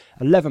point,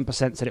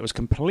 11% said it was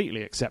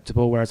completely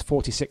acceptable, whereas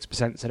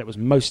 46% said it was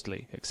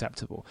mostly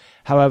acceptable.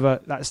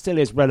 However, that still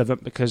is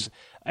relevant because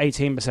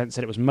 18%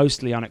 said it was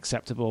mostly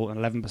unacceptable and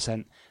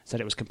 11% said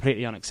it was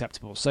completely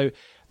unacceptable. So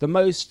the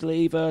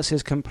mostly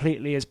versus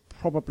completely is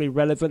probably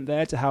relevant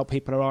there to how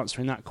people are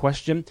answering that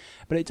question.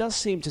 But it does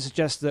seem to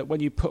suggest that when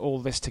you put all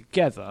this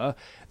together,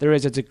 there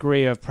is a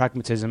degree of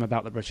pragmatism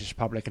about the British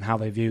public and how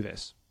they view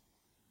this.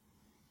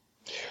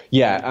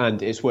 Yeah,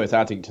 and it's worth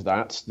adding to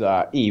that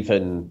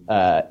even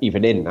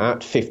in that,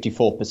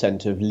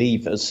 54% of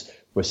leavers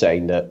were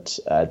saying that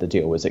the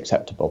deal was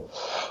acceptable.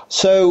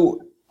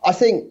 So I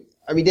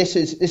mean, this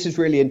is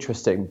really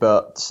interesting,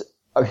 but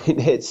I mean,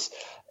 it's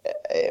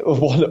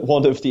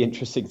one of the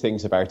interesting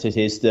things about it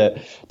is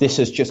that this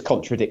has just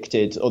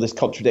contradicted, or this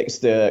contradicts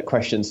the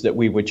questions that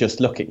we were just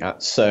looking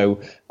at. So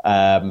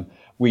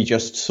we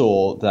just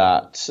saw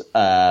that.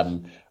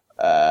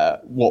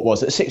 What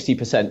was it?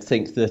 60%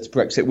 think that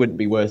Brexit wouldn't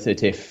be worth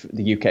it if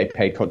the UK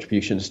paid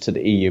contributions to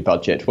the EU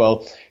budget.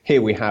 Well,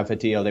 here we have a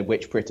deal in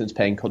which Britain's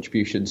paying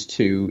contributions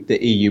to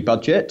the EU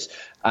budget,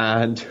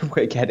 and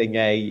we're getting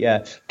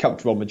a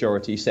comfortable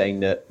majority saying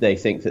that they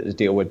think that the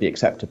deal would be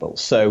acceptable.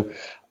 So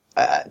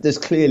there's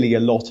clearly a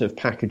lot of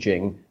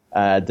packaging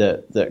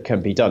that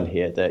can be done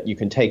here, that you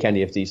can take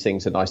any of these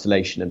things in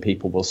isolation and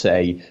people will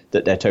say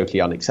that they're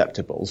totally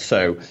unacceptable.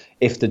 So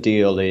if the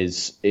deal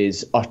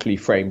is utterly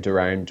framed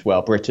around,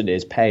 well, Britain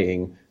is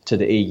paying to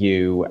the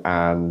EU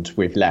and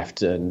we've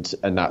left and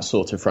that's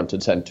sort of front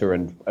and centre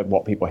and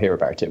what people hear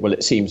about it, well,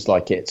 it seems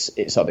like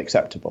it's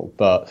unacceptable.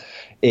 But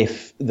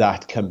if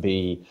that can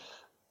be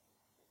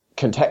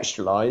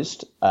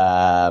contextualised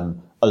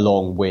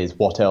along with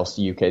what else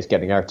the UK is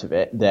getting out of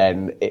it,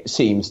 then it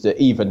seems that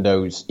even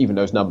those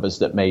numbers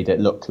that made it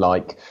look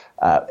like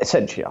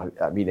essentially,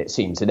 I mean, it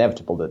seems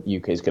inevitable that the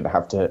UK is going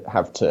to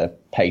have to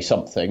pay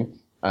something.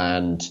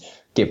 And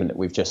given that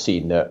we've just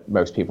seen that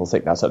most people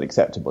think that's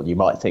unacceptable, you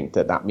might think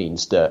that that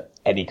means that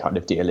any kind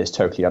of deal is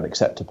totally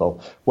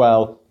unacceptable.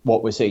 Well,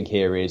 what we're seeing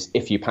here is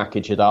if you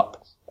package it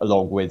up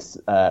along with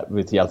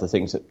the other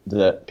things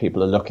that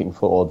people are looking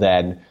for,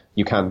 then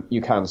you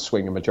can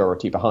swing a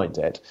majority behind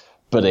it.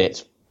 But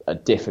it's a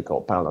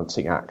difficult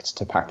balancing act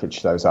to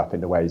package those up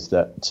in the ways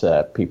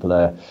that people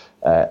are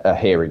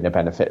hearing the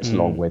benefits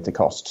along with the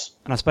costs.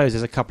 And I suppose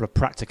there's a couple of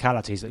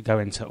practicalities that go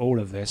into all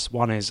of this.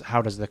 One is,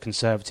 how does the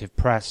Conservative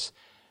press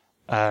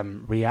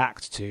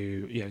react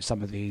to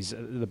some of these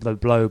the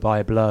blow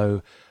by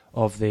blow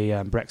of the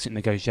Brexit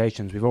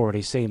negotiations? We've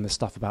already seen the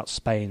stuff about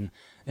Spain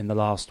in the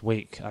last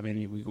week. I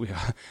mean, we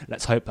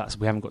let's hope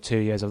we haven't got 2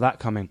 years of that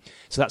coming.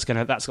 So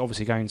that's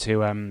obviously going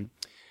to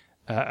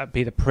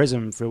be the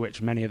prism through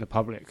which many of the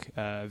public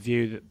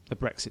view the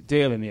Brexit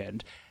deal in the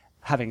end.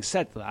 Having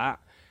said that,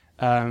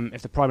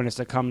 if the Prime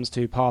Minister comes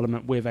to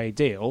Parliament with a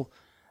deal,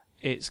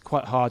 it's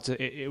quite hard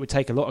it would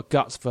take a lot of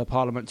guts for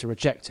Parliament to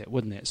reject it,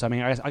 wouldn't it? So I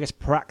mean, I guess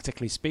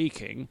practically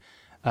speaking,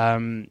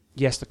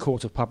 yes, the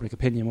court of public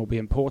opinion will be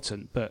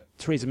important, but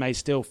Theresa May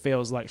still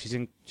feels like she's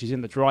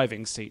in the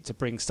driving seat to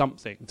bring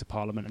something to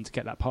Parliament and to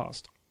get that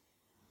passed.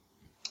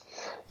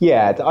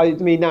 Yeah, I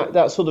mean,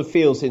 that sort of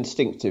feels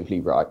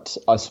instinctively right.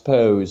 I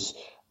suppose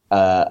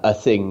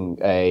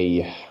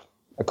a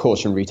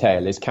cautionary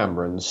tale is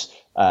Cameron's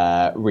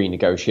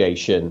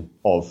renegotiation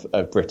of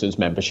Britain's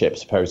membership,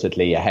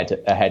 supposedly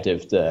ahead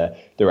of the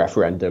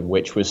referendum,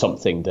 which was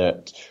something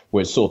that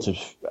was sort of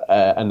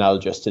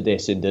analogous to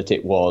this in that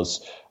it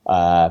was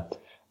a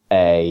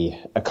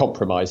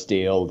compromise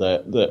deal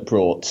that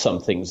brought some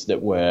things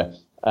that were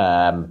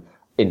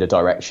in the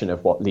direction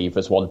of what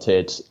Leavers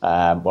wanted,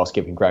 whilst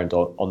giving ground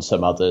on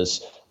some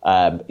others.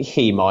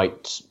 He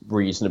might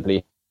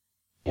reasonably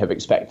have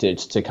expected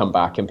to come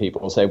back and people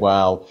will say,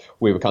 well,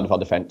 we were kind of on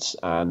the fence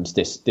and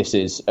this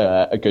is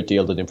a good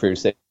deal that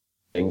improves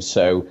things,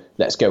 so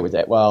let's go with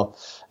it. Well,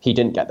 he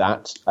didn't get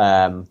that.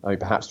 I mean,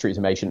 perhaps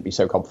Theresa May shouldn't be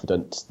so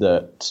confident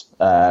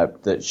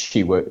that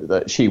she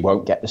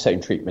won't get the same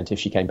treatment if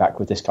she came back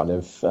with this kind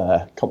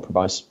of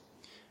compromise.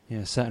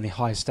 Yeah, certainly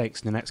high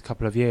stakes in the next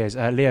couple of years.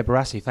 Leo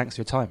Barassi, thanks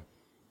for your time.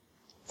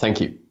 Thank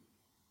you.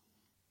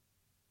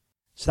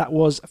 So that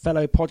was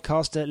fellow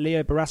podcaster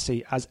Leo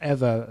Barassi. As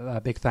ever,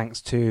 big thanks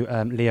to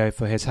Leo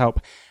for his help.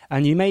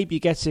 And you may be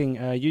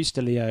getting used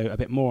to Leo a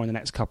bit more in the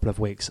next couple of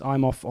weeks.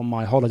 I'm off on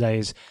my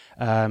holidays,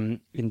 going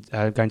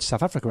to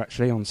South Africa,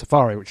 actually, on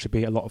safari, which should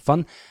be a lot of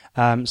fun.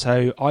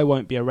 So I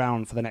won't be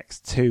around for the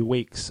next 2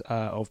 weeks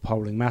of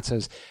Polling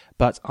Matters.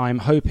 But I'm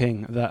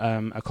hoping that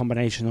a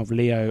combination of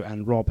Leo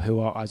and Rob,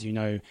 who are, as you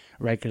know,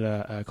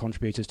 regular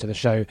contributors to the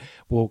show,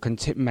 will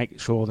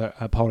make sure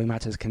that Polling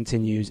Matters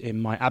continues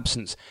in my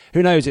absence.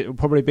 Who knows, it will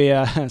probably be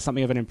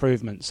something of an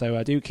improvement.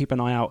 So do keep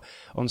an eye out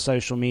on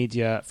social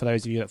media for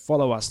those of you that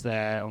follow us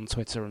there on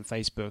Twitter and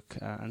Facebook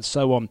and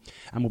so on.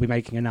 And we'll be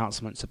making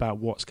announcements about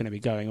what's going to be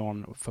going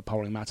on for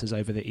Polling Matters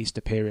over the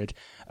Easter period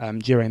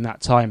during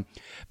that time.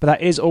 But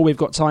that is all we've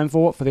got time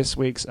for this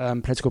week's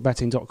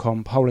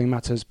politicalbetting.com Polling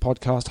Matters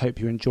podcast. Hope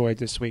you enjoyed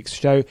this week's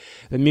show.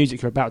 The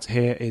music you're about to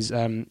hear is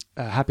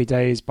Happy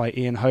Days by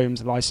Ian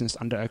Holmes, licensed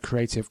under a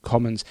Creative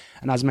Commons.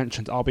 And as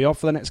mentioned, I'll be off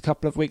for the next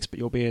couple of weeks, but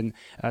you'll be in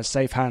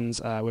safe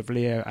hands with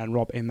Leo and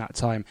Rob in that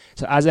time.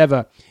 So as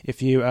ever,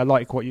 if you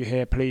like what you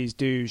hear, please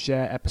do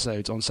share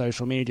episodes on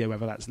social media,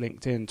 whether that's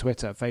LinkedIn,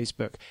 Twitter,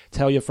 Facebook.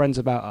 Tell your friends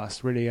about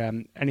us. Really,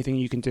 anything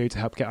you can do to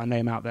help get our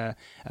name out there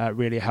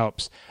really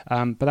helps.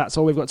 But that's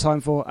all we've got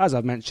time for, as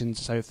I've mentioned.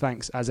 So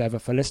thanks as ever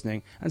for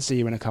listening, and see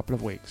you in a couple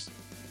of weeks.